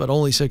months, but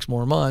only 6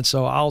 more months,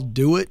 so I'll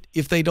do it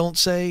if they don't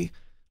say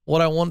what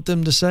I want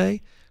them to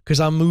say because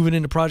I'm moving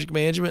into project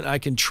management. I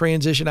can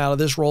transition out of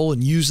this role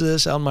and use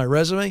this on my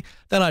resume,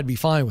 then I'd be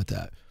fine with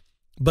that.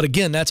 But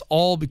again, that's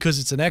all because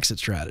it's an exit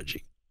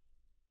strategy.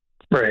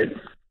 Right.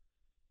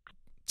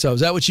 So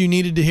is that what you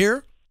needed to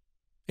hear?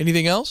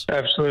 Anything else?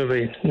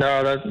 Absolutely.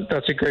 No,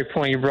 that's a great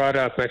point you brought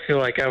up. I feel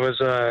like I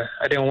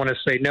didn't want to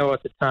say no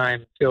at the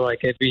time. I feel like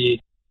I'd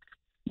be,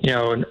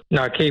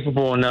 not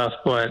capable enough,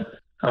 but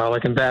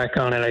looking back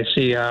on it, I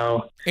see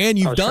how. And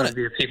you've done it. To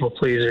be a people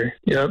pleaser.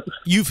 Yep.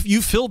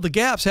 You've filled the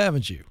gaps,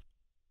 haven't you?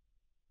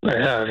 I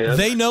have. Yeah.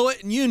 They know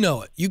it, and you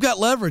know it. You've got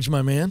leverage,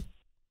 my man.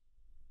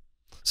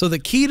 So the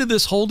key to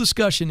this whole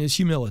discussion is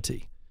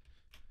humility.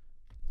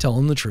 Tell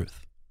them the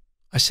truth.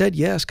 I said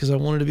yes because I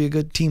wanted to be a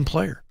good team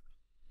player,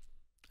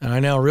 and I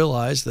now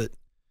realize that,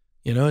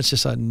 it's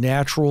just a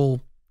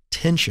natural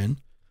tension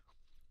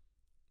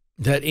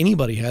that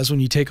anybody has when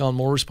you take on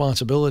more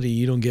responsibility.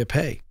 You don't get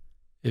pay.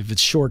 If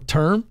it's short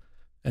term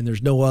and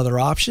there's no other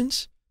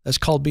options, that's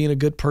called being a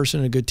good person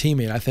and a good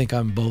teammate. I think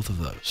I'm both of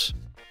those.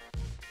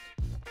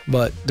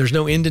 But there's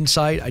no end in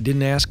sight. I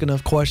didn't ask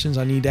enough questions.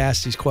 I need to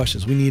ask these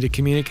questions. We need to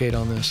communicate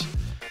on this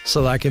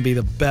so that I can be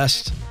the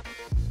best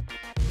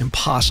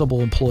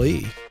impossible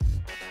employee.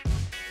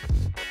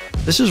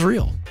 This is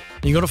real.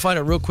 And you're going to find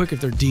out real quick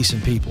if they're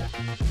decent people.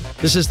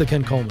 This is the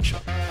Ken Coleman Show.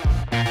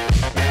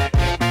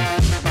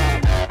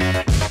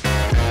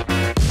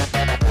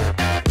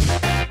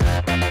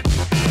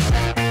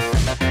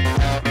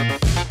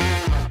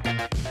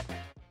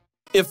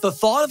 If the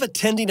thought of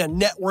attending a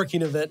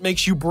networking event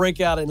makes you break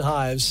out in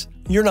hives,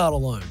 you're not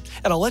alone.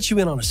 And I'll let you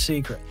in on a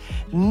secret.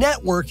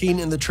 Networking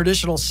in the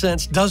traditional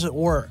sense doesn't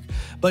work,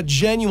 but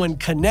genuine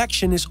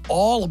connection is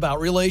all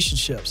about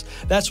relationships.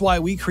 That's why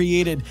we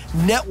created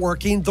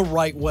Networking the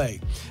Right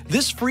Way.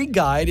 This free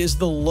guide is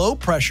the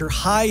low-pressure,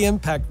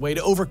 high-impact way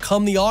to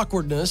overcome the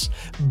awkwardness,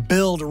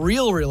 build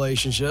real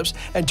relationships,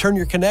 and turn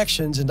your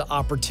connections into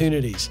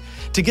opportunities.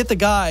 To get the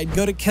guide,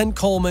 go to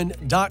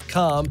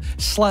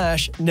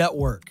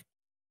kencoleman.com/network.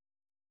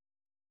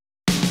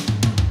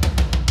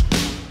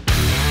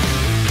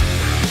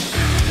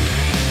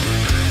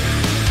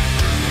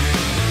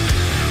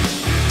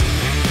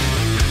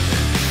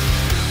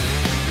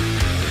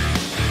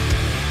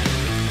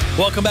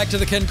 Welcome back to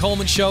the Ken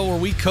Coleman Show, where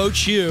we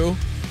coach you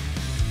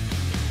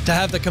to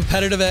have the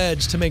competitive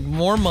edge to make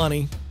more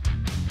money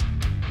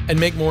and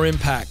make more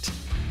impact.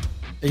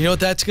 And you know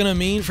what that's going to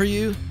mean for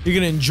you? You're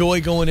going to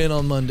enjoy going in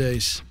on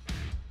Mondays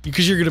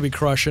because you're going to be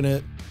crushing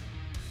it.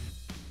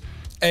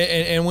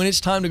 And when it's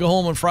time to go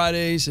home on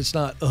Fridays, it's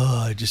not,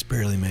 oh, I just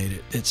barely made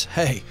it. It's,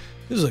 hey,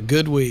 this is a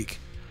good week.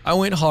 I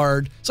went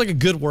hard. It's like a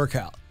good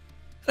workout.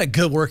 I had a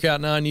good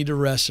workout. Now I need to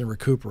rest and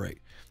recuperate.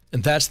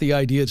 And that's the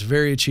idea. It's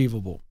very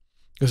achievable.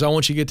 Because I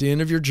want you to get to the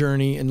end of your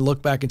journey and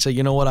look back and say,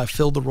 you know what, I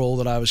filled the role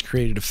that I was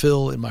created to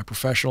fill in my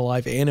professional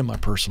life and in my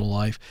personal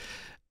life.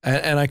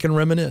 And I can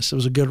reminisce. It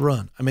was a good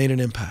run. I made an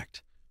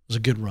impact. It was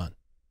a good run.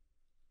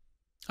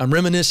 I'm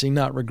reminiscing,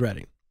 not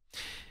regretting.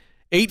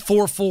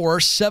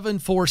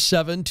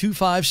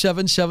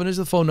 844-747-2577 is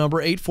the phone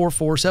number.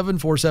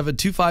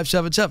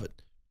 844-747-2577.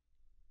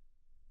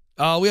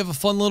 We have a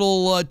fun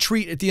little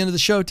treat at the end of the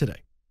show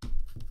today.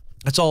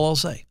 That's all I'll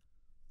say.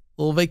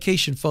 Little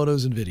vacation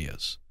photos and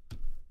videos.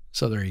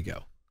 So there you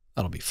go.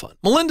 That'll be fun.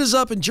 Melinda's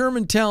up in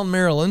Germantown,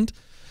 Maryland.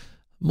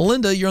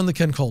 Melinda, you're on the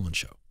Ken Coleman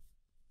Show.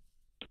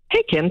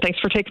 Hey, Ken. Thanks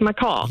for taking my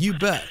call. You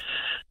bet.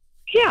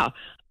 Yeah.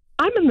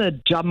 I'm in the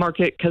job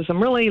market because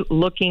I'm really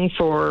looking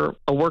for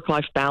a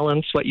work-life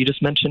balance, what you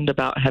just mentioned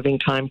about having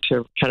time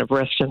to kind of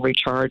rest and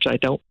recharge. I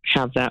don't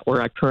have that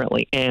where I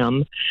currently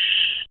am.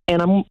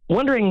 And I'm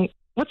wondering,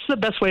 what's the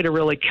best way to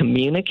really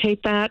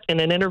communicate that in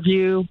an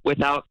interview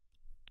without,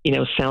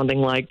 sounding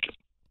like,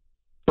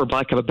 for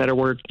lack of a better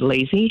word,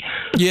 lazy?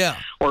 Yeah.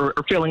 or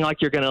feeling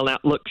like you're going to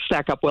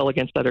stack up well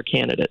against other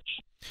candidates.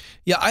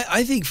 Yeah,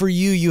 I think for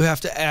you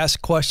have to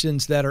ask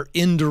questions that are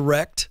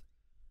indirect,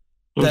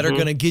 that are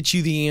going to get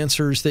you the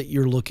answers that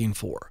you're looking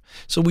for.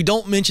 So we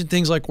don't mention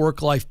things like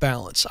work-life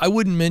balance. I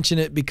wouldn't mention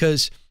it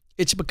because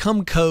it's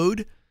become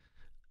code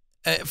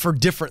for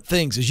different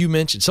things. As you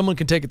mentioned, someone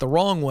can take it the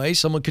wrong way,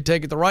 someone could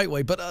take it the right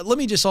way. But let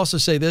me just also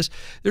say this: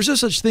 there's no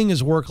such thing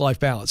as work-life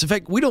balance. In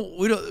fact, we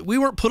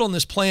weren't put on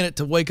this planet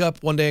to wake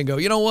up one day and go,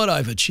 you know what,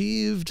 I've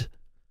achieved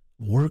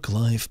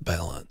work-life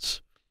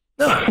balance.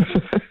 No,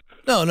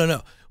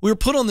 no. We were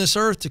put on this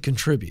earth to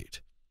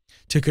contribute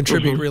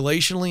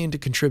relationally and to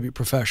contribute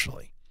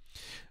professionally.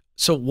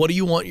 So what do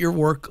you want your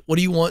work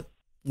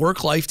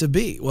life to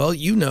be? Well,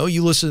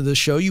 you listen to the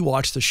show, you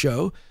watch the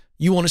show.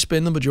 You want to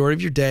spend the majority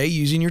of your day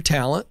using your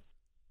talent,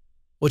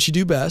 what you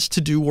do best,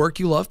 to do work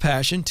you love,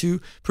 passion,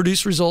 to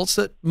produce results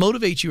that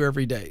motivate you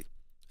every day.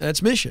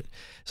 That's mission.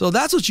 So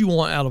that's what you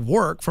want out of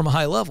work from a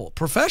high level.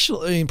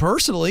 Professionally,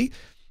 personally,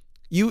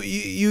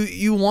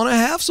 you want to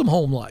have some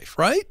home life,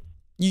 right?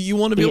 You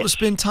want to be able to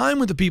spend time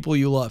with the people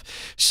you love.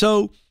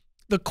 So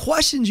the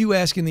questions you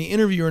ask in the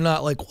interview are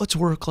not like, what's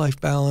work-life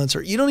balance?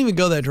 Or you don't even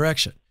go that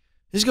direction.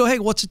 You just go, hey,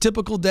 what's a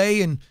typical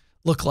day and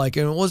look like?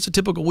 And what's a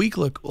typical week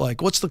look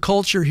like? What's the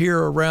culture here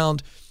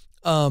around,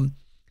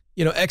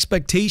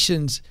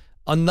 expectations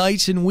on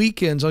nights and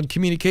weekends, on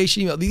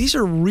communication? These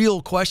are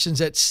real questions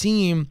that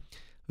seem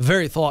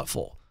very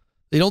thoughtful.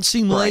 They don't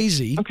seem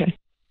lazy. Okay.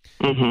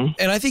 Mm-hmm.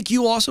 And I think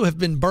you also have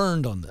been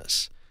burned on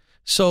this.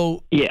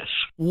 So yes,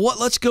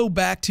 let's go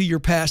back to your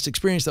past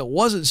experience that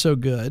wasn't so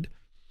good,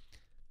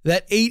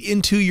 that ate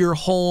into your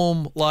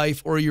home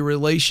life or your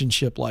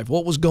relationship life.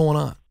 What was going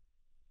on?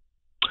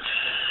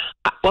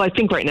 Well, I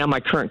think right now my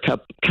current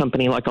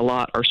company, like a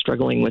lot, are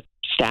struggling with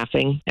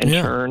staffing and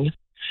churn.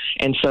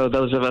 And so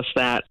those of us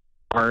that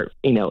are,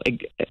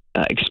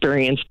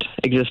 experienced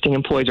existing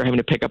employees are having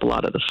to pick up a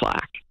lot of the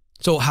slack.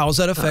 So how's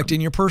that affecting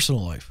your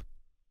personal life?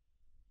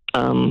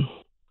 Well,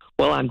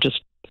 I'm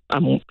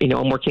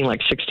working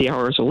like 60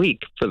 hours a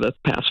week for the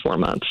past 4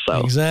 months.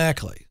 So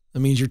exactly. That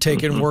means you're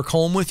taking work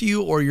home with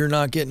you, or you're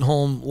not getting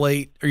home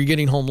late, or you're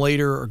getting home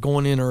later or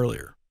going in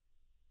earlier.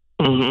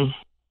 Mm-hmm.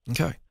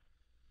 Okay.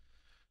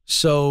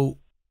 So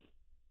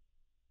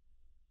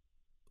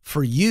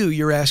for you,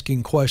 you're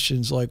asking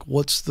questions like,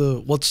 what's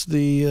the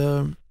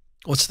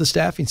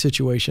staffing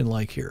situation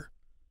like here?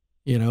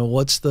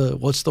 What's the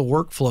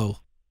workflow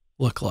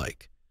look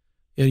like?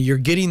 You're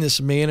getting this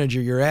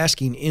manager, you're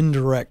asking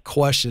indirect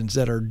questions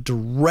that are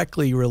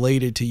directly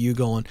related to you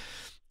going,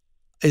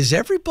 is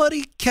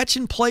everybody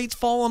catching plates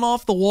falling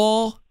off the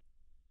wall?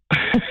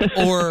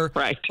 Or,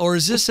 right. Or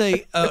is this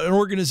an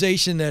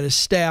organization that is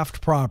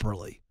staffed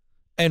properly?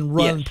 and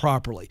run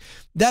properly.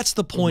 That's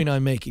the point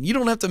I'm making. You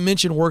don't have to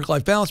mention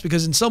work-life balance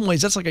because in some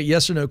ways that's like a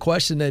yes or no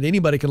question that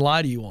anybody can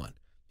lie to you on.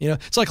 You know,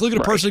 it's like look at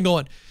a person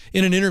going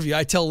in an interview.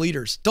 I tell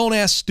leaders, don't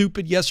ask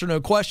stupid yes or no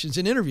questions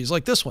in interviews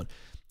like this one.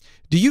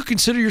 Do you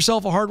consider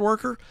yourself a hard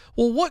worker?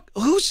 Well,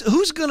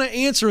 who's going to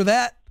answer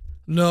that?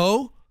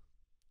 No.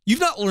 You've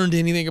not learned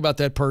anything about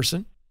that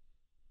person.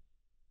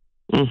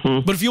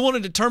 But if you want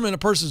to determine a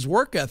person's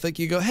work ethic,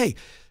 you go, hey,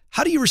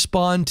 how do you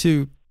respond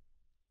to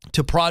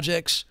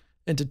projects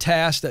and to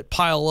tasks that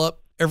pile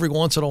up every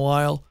once in a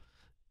while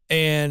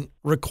and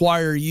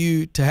require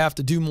you to have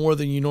to do more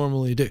than you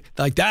normally do?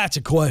 Like, that's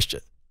a question.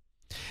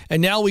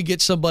 And now we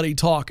get somebody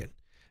talking.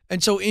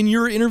 And so in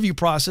your interview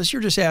process,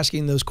 you're just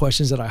asking those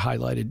questions that I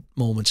highlighted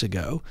moments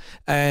ago.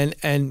 And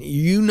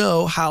you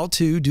know how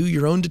to do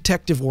your own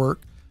detective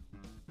work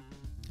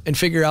and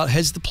figure out,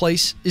 is the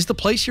place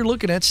you're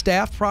looking at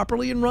staffed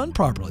properly and run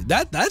properly?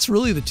 That's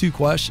really the two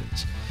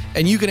questions.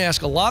 And you can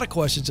ask a lot of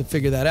questions to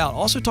figure that out.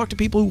 Also talk to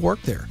people who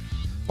work there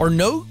or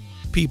know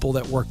people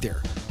that work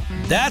there.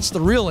 That's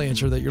the real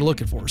answer that you're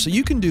looking for. So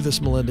you can do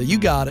this, Melinda. You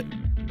got it.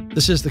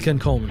 This is the Ken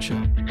Coleman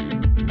Show.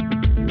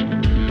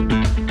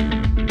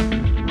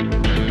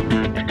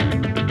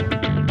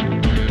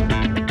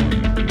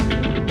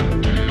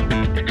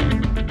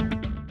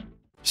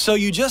 So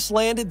you just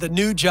landed the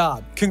new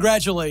job.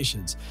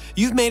 Congratulations.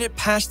 You've made it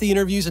past the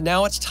interviews and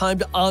now it's time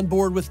to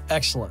onboard with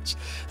excellence.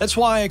 That's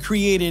why I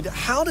created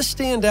How to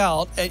Stand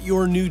Out at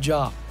Your New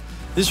Job.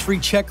 This free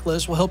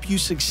checklist will help you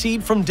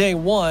succeed from day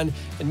one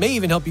and may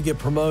even help you get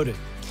promoted.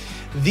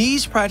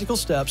 These practical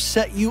steps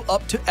set you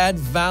up to add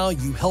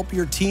value, help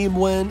your team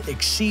win,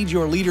 exceed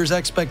your leaders'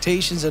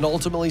 expectations, and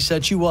ultimately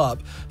set you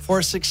up for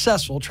a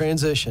successful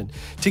transition.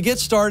 To get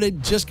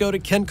started, just go to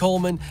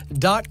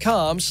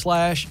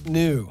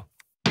kencoleman.com/new.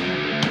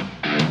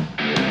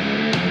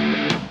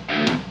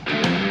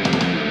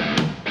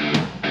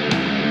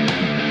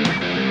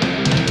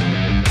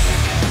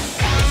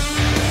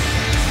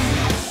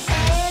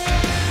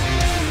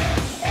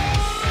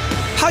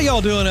 How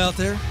y'all doing out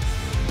there?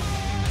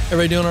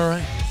 Everybody doing all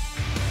right?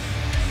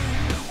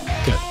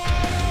 Good.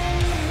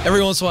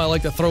 Every once in a while, I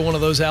like to throw one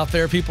of those out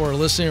there. People are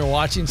listening or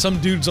watching.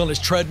 Some dude's on his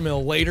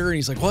treadmill later, and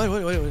he's like,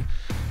 wait.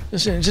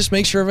 Just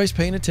make sure everybody's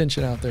paying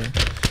attention out there.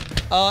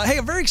 Hey,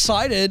 I'm very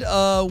excited.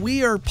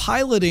 We are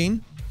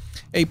piloting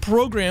a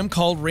program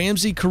called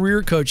Ramsey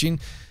Career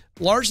Coaching,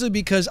 largely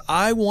because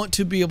I want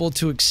to be able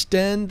to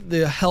extend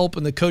the help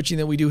and the coaching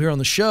that we do here on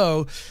the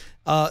show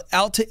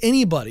out to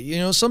anybody. You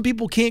know, some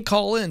people can't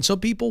call in. Some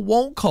people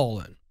won't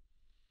call in.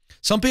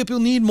 Some people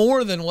need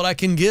more than what I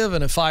can give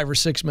in a 5 or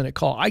 6 minute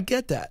call. I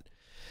get that.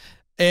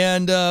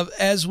 And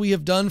as we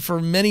have done for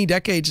many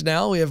decades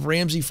now, we have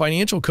Ramsey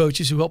financial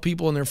coaches who help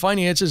people in their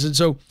finances. And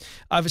so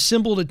I've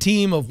assembled a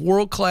team of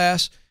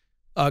world-class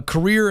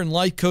career and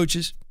life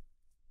coaches,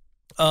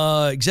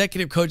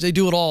 executive coaches. They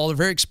do it all. They're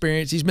very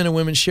experienced. These men and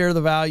women share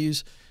the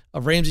values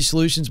of Ramsey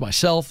Solutions,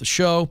 myself, the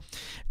show.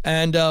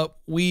 And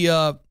we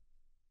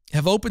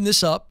have opened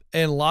this up,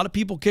 and a lot of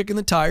people kicking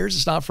the tires.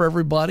 It's not for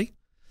everybody.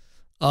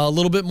 A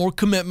little bit more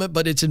commitment,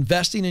 but it's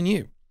investing in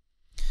you.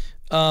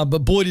 But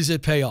boy, does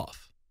it pay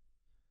off.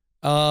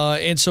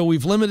 And so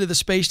we've limited the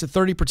space to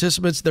 30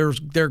 participants.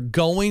 They're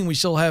going. We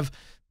still have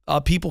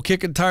people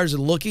kicking tires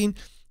and looking,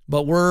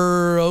 but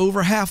we're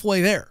over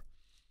halfway there.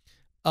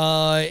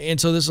 And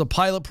so this is a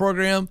pilot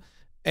program,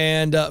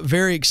 and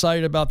very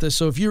excited about this.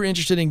 So if you're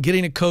interested in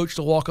getting a coach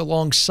to walk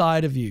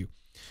alongside of you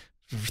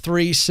for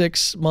 3,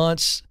 6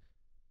 months,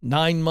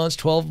 9 months,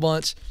 12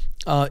 months,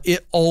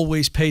 it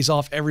always pays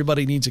off.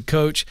 Everybody needs a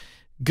coach.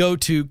 Go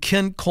to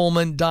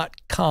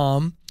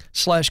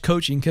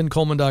kencoleman.com/coaching,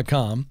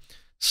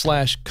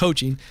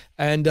 kencoleman.com/coaching.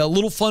 And a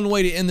little fun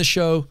way to end the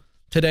show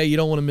today. You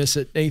don't want to miss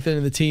it. Nathan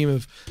and the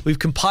team we've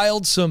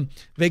compiled some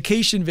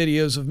vacation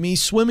videos of me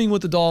swimming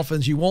with the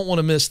dolphins. You won't want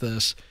to miss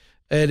this.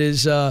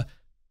 It's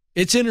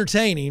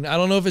entertaining. I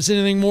don't know if it's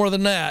anything more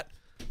than that.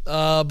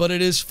 But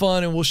it is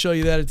fun, and we'll show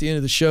you that at the end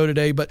of the show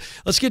today. But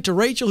let's get to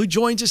Rachel, who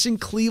joins us in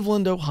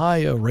Cleveland,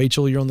 Ohio.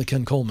 Rachel, you're on the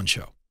Ken Coleman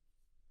Show.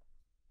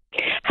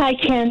 Hi,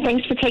 Ken.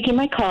 Thanks for taking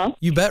my call.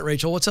 You bet,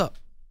 Rachel. What's up?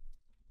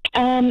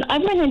 I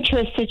run into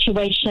a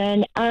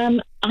situation. I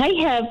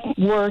have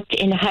worked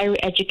in higher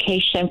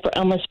education for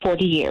almost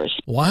 40 years.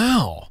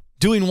 Wow.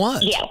 Doing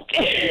what? Yeah.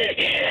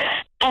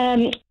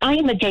 I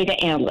am a data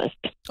analyst.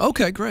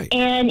 Okay, great.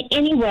 And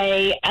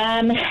anyway,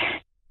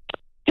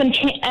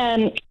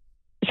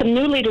 some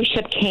new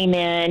leadership came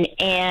in,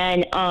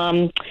 and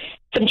some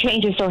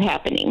changes are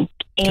happening.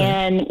 Okay.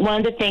 And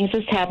one of the things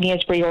that's happening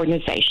is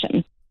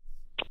reorganization.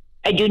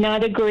 I do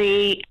not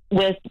agree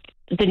with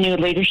the new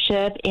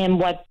leadership in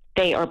what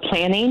they are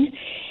planning.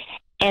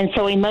 And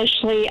so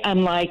emotionally,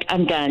 I'm like,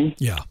 I'm done.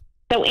 Yeah.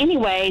 So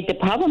anyway, the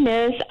problem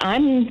is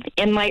I'm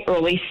in my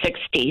early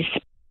 60s.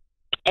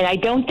 And I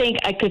don't think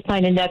I could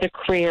find another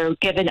career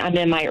given I'm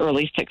in my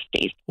early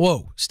 60s.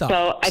 Whoa, stop.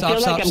 So I feel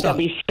like I'm going to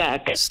be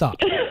stuck. Stop.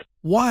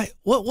 Why?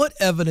 What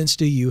evidence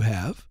do you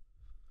have?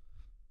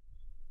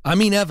 I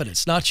mean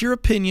evidence, not your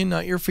opinion,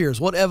 not your fears.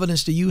 What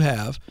evidence do you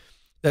have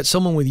that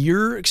someone with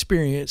your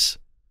experience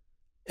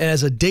And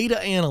as a data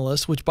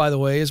analyst, which, by the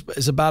way,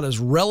 is about as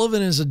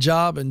relevant as a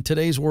job in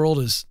today's world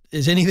as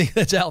anything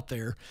that's out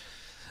there,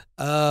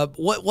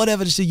 what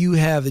evidence do you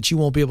have that you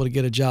won't be able to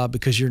get a job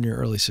because you're in your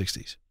early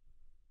 60s?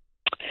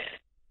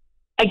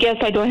 I guess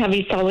I don't have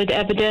any solid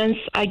evidence.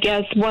 I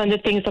guess one of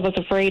the things I was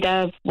afraid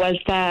of was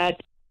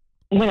that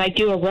when I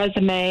do a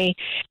resume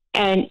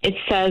and it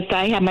says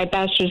I have my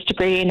bachelor's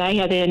degree and I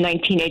had it in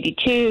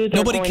 1982,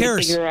 Nobody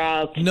cares. To figure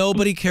out.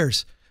 Nobody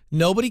cares.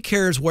 Nobody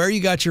cares where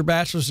you got your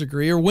bachelor's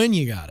degree or when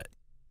you got it.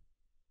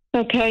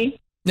 Okay.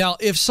 Now,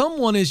 if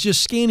someone is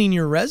just scanning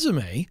your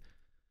resume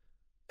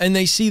and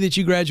they see that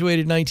you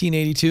graduated in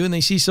 1982 and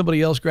they see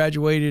somebody else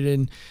graduated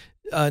in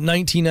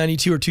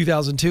 1992 or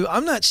 2002,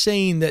 I'm not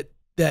saying that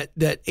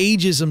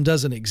ageism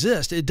doesn't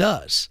exist. It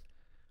does.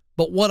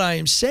 But what I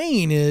am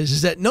saying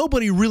is that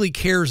nobody really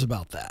cares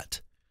about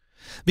that.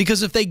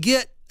 Because if they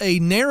get a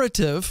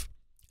narrative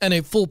and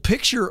a full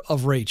picture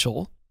of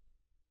Rachel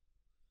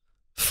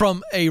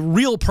from a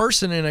real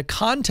person and a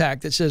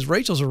contact that says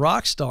Rachel's a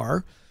rock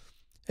star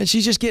and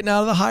she's just getting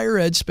out of the higher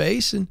ed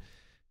space and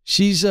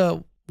she's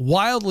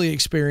wildly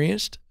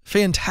experienced,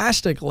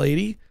 fantastic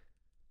lady,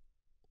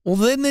 well,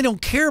 then they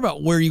don't care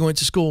about where you went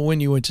to school and when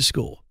you went to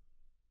school.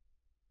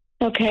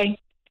 Okay,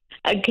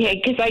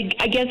 because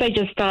I guess I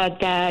just thought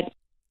that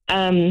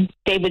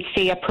they would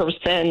see a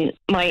person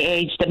my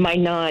age that might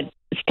not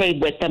stay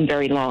with them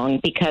very long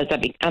because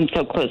I'm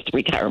so close to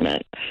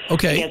retirement.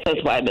 Okay. I guess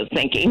that's what I was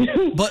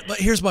thinking. But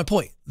here's my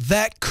point.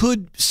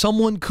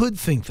 Someone could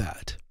think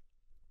that.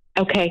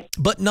 Okay.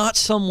 But not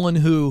someone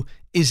who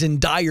is in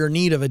dire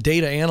need of a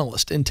data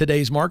analyst in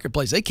today's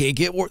marketplace. They can't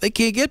get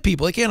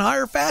people. They can't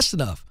hire fast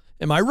enough.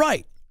 Am I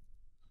right?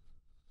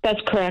 That's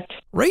correct.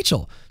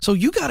 Rachel, so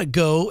you got to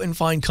go and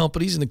find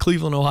companies in the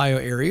Cleveland, Ohio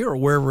area or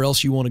wherever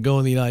else you want to go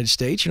in the United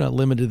States. You're not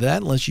limited to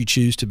that unless you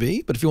choose to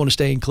be. But if you want to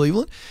stay in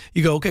Cleveland,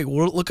 you go, okay,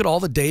 well, look at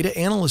all the data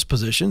analyst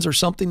positions or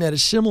something that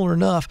is similar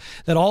enough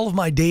that all of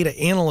my data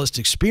analyst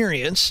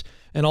experience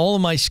and all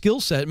of my skill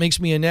set makes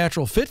me a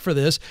natural fit for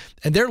this.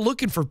 And they're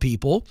looking for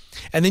people.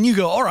 And then you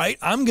go, all right,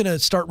 I'm going to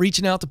start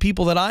reaching out to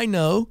people that I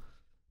know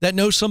that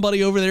know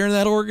somebody over there in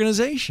that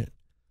organization.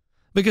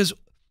 Because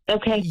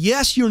okay,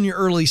 yes, you're in your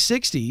early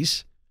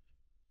 60s,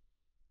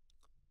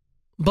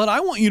 but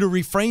I want you to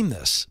reframe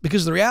this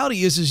because the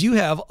reality is you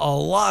have a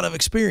lot of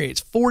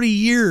experience, 40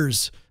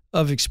 years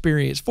of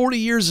experience, 40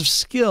 years of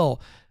skill,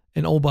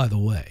 and oh, by the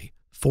way,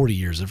 40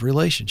 years of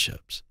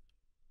relationships.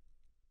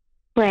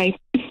 Right.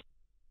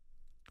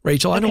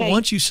 Rachel, I don't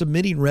want you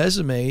submitting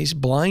resumes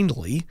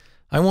blindly.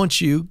 I want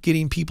you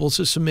getting people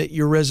to submit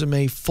your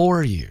resume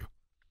for you.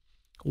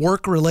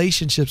 Work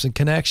relationships and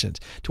connections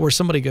to where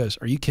somebody goes,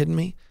 are you kidding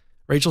me?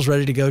 Rachel's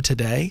ready to go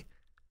today.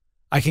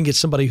 I can get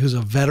somebody who's a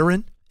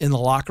veteran in the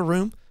locker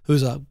room,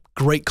 who's a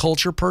great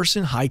culture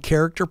person, high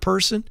character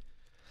person.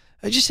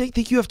 I just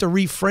think you have to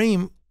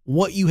reframe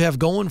what you have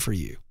going for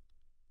you.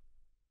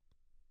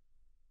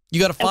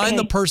 You got to find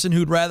the person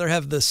who'd rather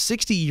have the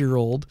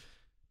 60-year-old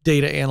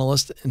data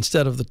analyst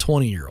instead of the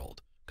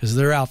 20-year-old because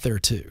they're out there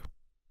too.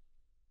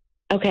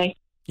 Okay.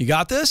 You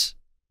got this?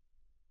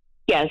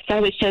 Yes, I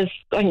was just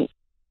going,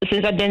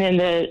 since I've been in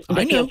the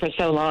field for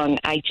so long,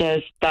 I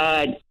just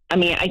thought,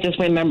 I just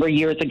remember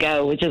years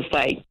ago, it was just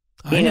like,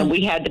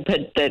 we had to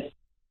put the,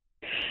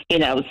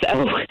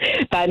 so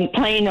but I'm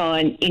planning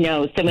on,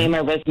 sending my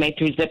resume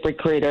through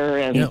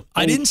ZipRecruiter. And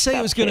I didn't say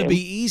it was going to be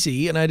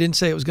easy, and I didn't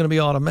say it was going to be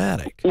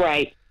automatic.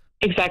 Right.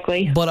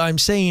 Exactly. But I'm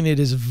saying it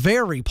is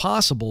very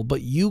possible,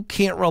 but you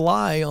can't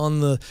rely on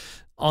the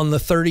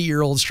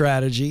 30-year-old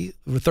strategy.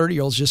 The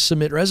 30-year-olds just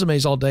submit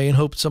resumes all day and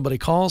hope somebody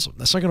calls them.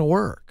 That's not going to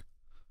work.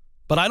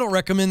 But I don't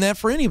recommend that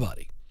for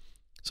anybody.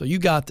 So you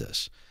got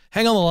this.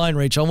 Hang on the line,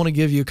 Rachel. I want to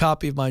give you a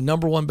copy of my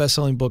 #1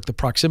 best-selling book, The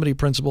Proximity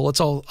Principle. Let's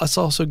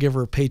also give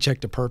her a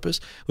Paycheck to Purpose,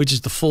 which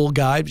is the full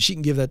guide. But she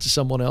can give that to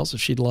someone else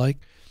if she'd like.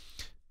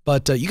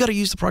 But you got to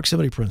use the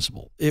Proximity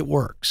Principle. It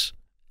works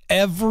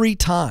every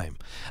time.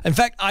 In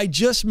fact, I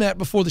just met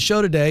before the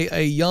show today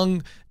a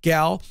young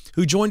gal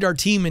who joined our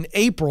team in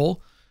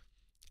April,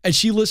 and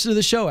she listened to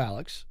the show,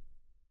 Alex.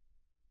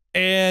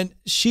 And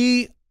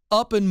she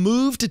up and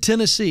moved to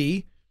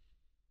Tennessee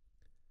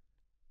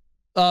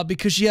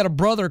because she had a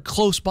brother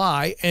close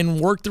by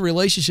and worked the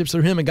relationships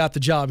through him and got the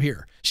job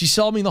here. She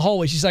saw me in the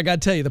hallway. She said, I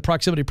got to tell you, the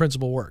Proximity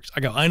Principle works. I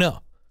go, I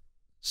know.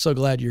 So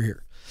glad you're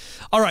here.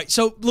 All right,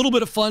 so a little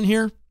bit of fun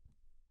here.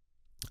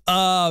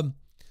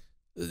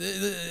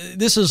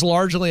 This is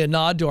largely a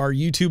nod to our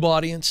YouTube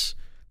audience,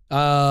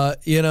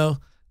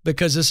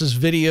 because this is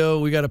video.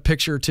 We got a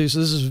picture too. So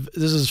this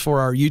is for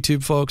our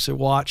YouTube folks that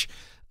watch,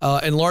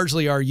 and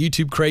largely our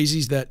YouTube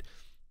crazies that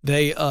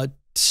they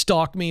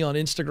stalk me on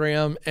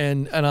Instagram,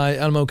 and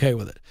I'm okay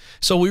with it.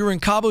 So we were in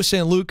Cabo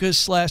San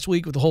Lucas last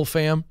week with the whole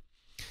fam.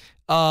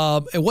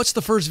 And what's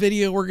the first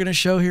video we're going to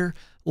show here?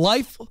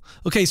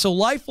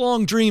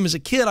 Lifelong dream as a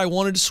kid, I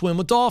wanted to swim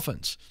with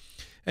dolphins.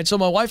 And so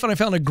my wife and I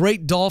found a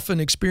great dolphin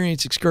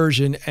experience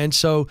excursion. And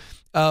so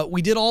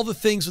we did all the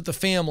things with the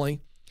family.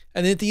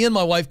 And then at the end,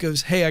 my wife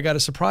goes, hey, I got a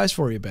surprise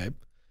for you, babe.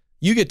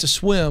 you get to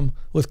swim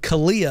with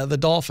Kalia the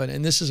dolphin.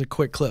 And this is a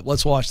quick clip.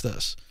 Let's watch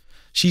this.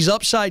 She's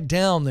upside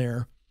down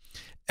there,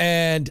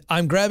 and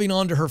I'm grabbing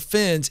onto her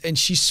fins, and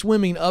she's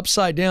swimming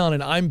upside down,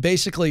 and I'm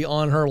basically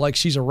on her like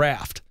she's a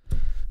raft.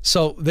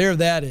 So there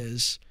that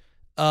is.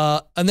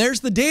 And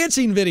there's the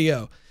dancing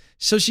video.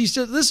 So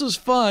this was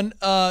fun.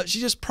 She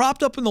just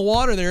propped up in the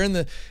water there, and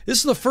this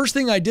is the first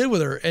thing I did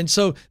with her. And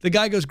so the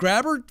guy goes,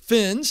 grab her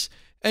fins,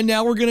 and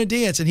now we're going to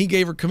dance. And he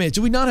gave her commands.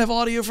 Do we not have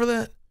audio for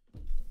that?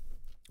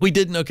 We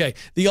didn't. Okay.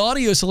 The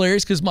audio is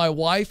hilarious because my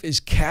wife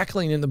is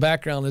cackling in the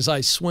background as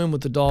I swim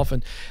with the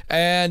dolphin.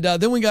 And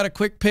then we got a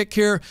quick pic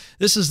here.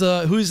 This is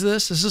who's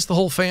this? Is this the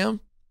whole fam?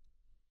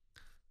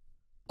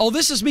 Oh,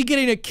 this is me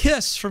getting a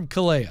kiss from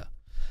Kalea.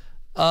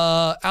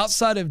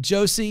 Outside of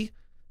Josie,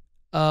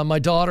 my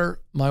daughter,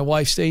 my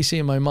wife Stacy,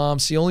 and my mom,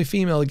 it's the only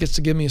female that gets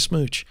to give me a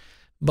smooch.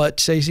 But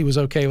Stacy was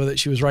okay with it.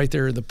 She was right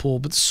there in the pool.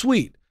 But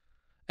sweet.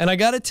 And I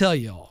got to tell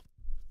y'all,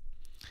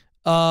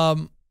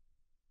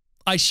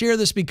 I share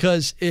this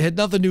because it had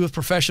nothing to do with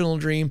professional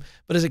dream,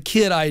 but as a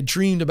kid, I had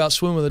dreamed about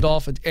swimming with a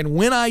dolphin. And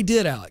when I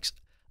did, Alex,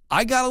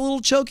 I got a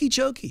little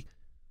choky.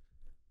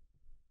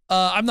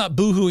 I'm not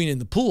boo-hooing in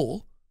the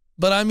pool,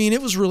 but I mean,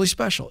 it was really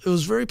special. It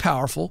was very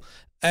powerful.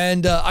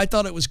 And I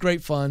thought it was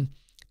great fun.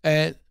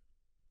 And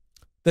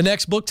the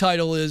next book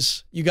title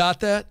is, you got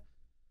that?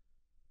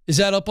 Is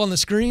that up on the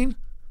screen?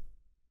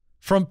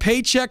 From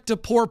Paycheck to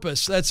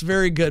Porpoise. That's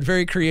very good.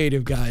 Very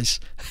creative, guys.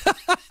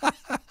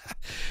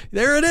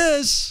 There it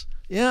is.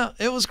 Yeah,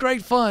 it was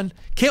great fun.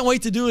 Can't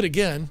wait to do it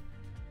again.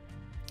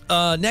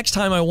 Next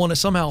time I want to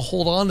somehow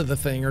hold on to the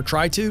thing, or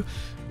try to,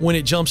 when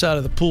it jumps out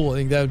of the pool. I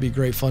think that would be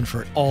great fun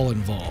for all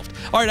involved.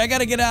 All right, I got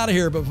to get out of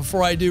here, but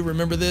before I do,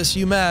 remember this: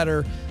 you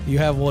matter. You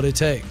have what it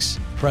takes.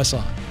 Press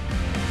on.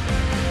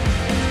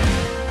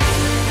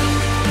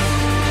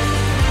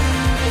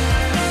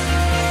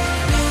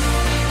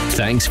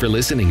 Thanks for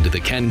listening to The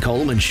Ken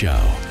Coleman Show.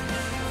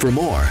 For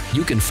more,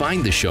 you can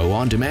find the show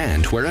on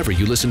demand wherever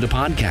you listen to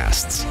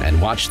podcasts and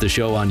watch the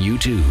show on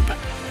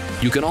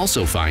YouTube. You can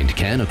also find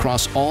Ken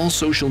across all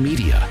social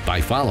media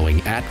by following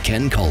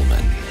 @Ken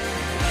Coleman.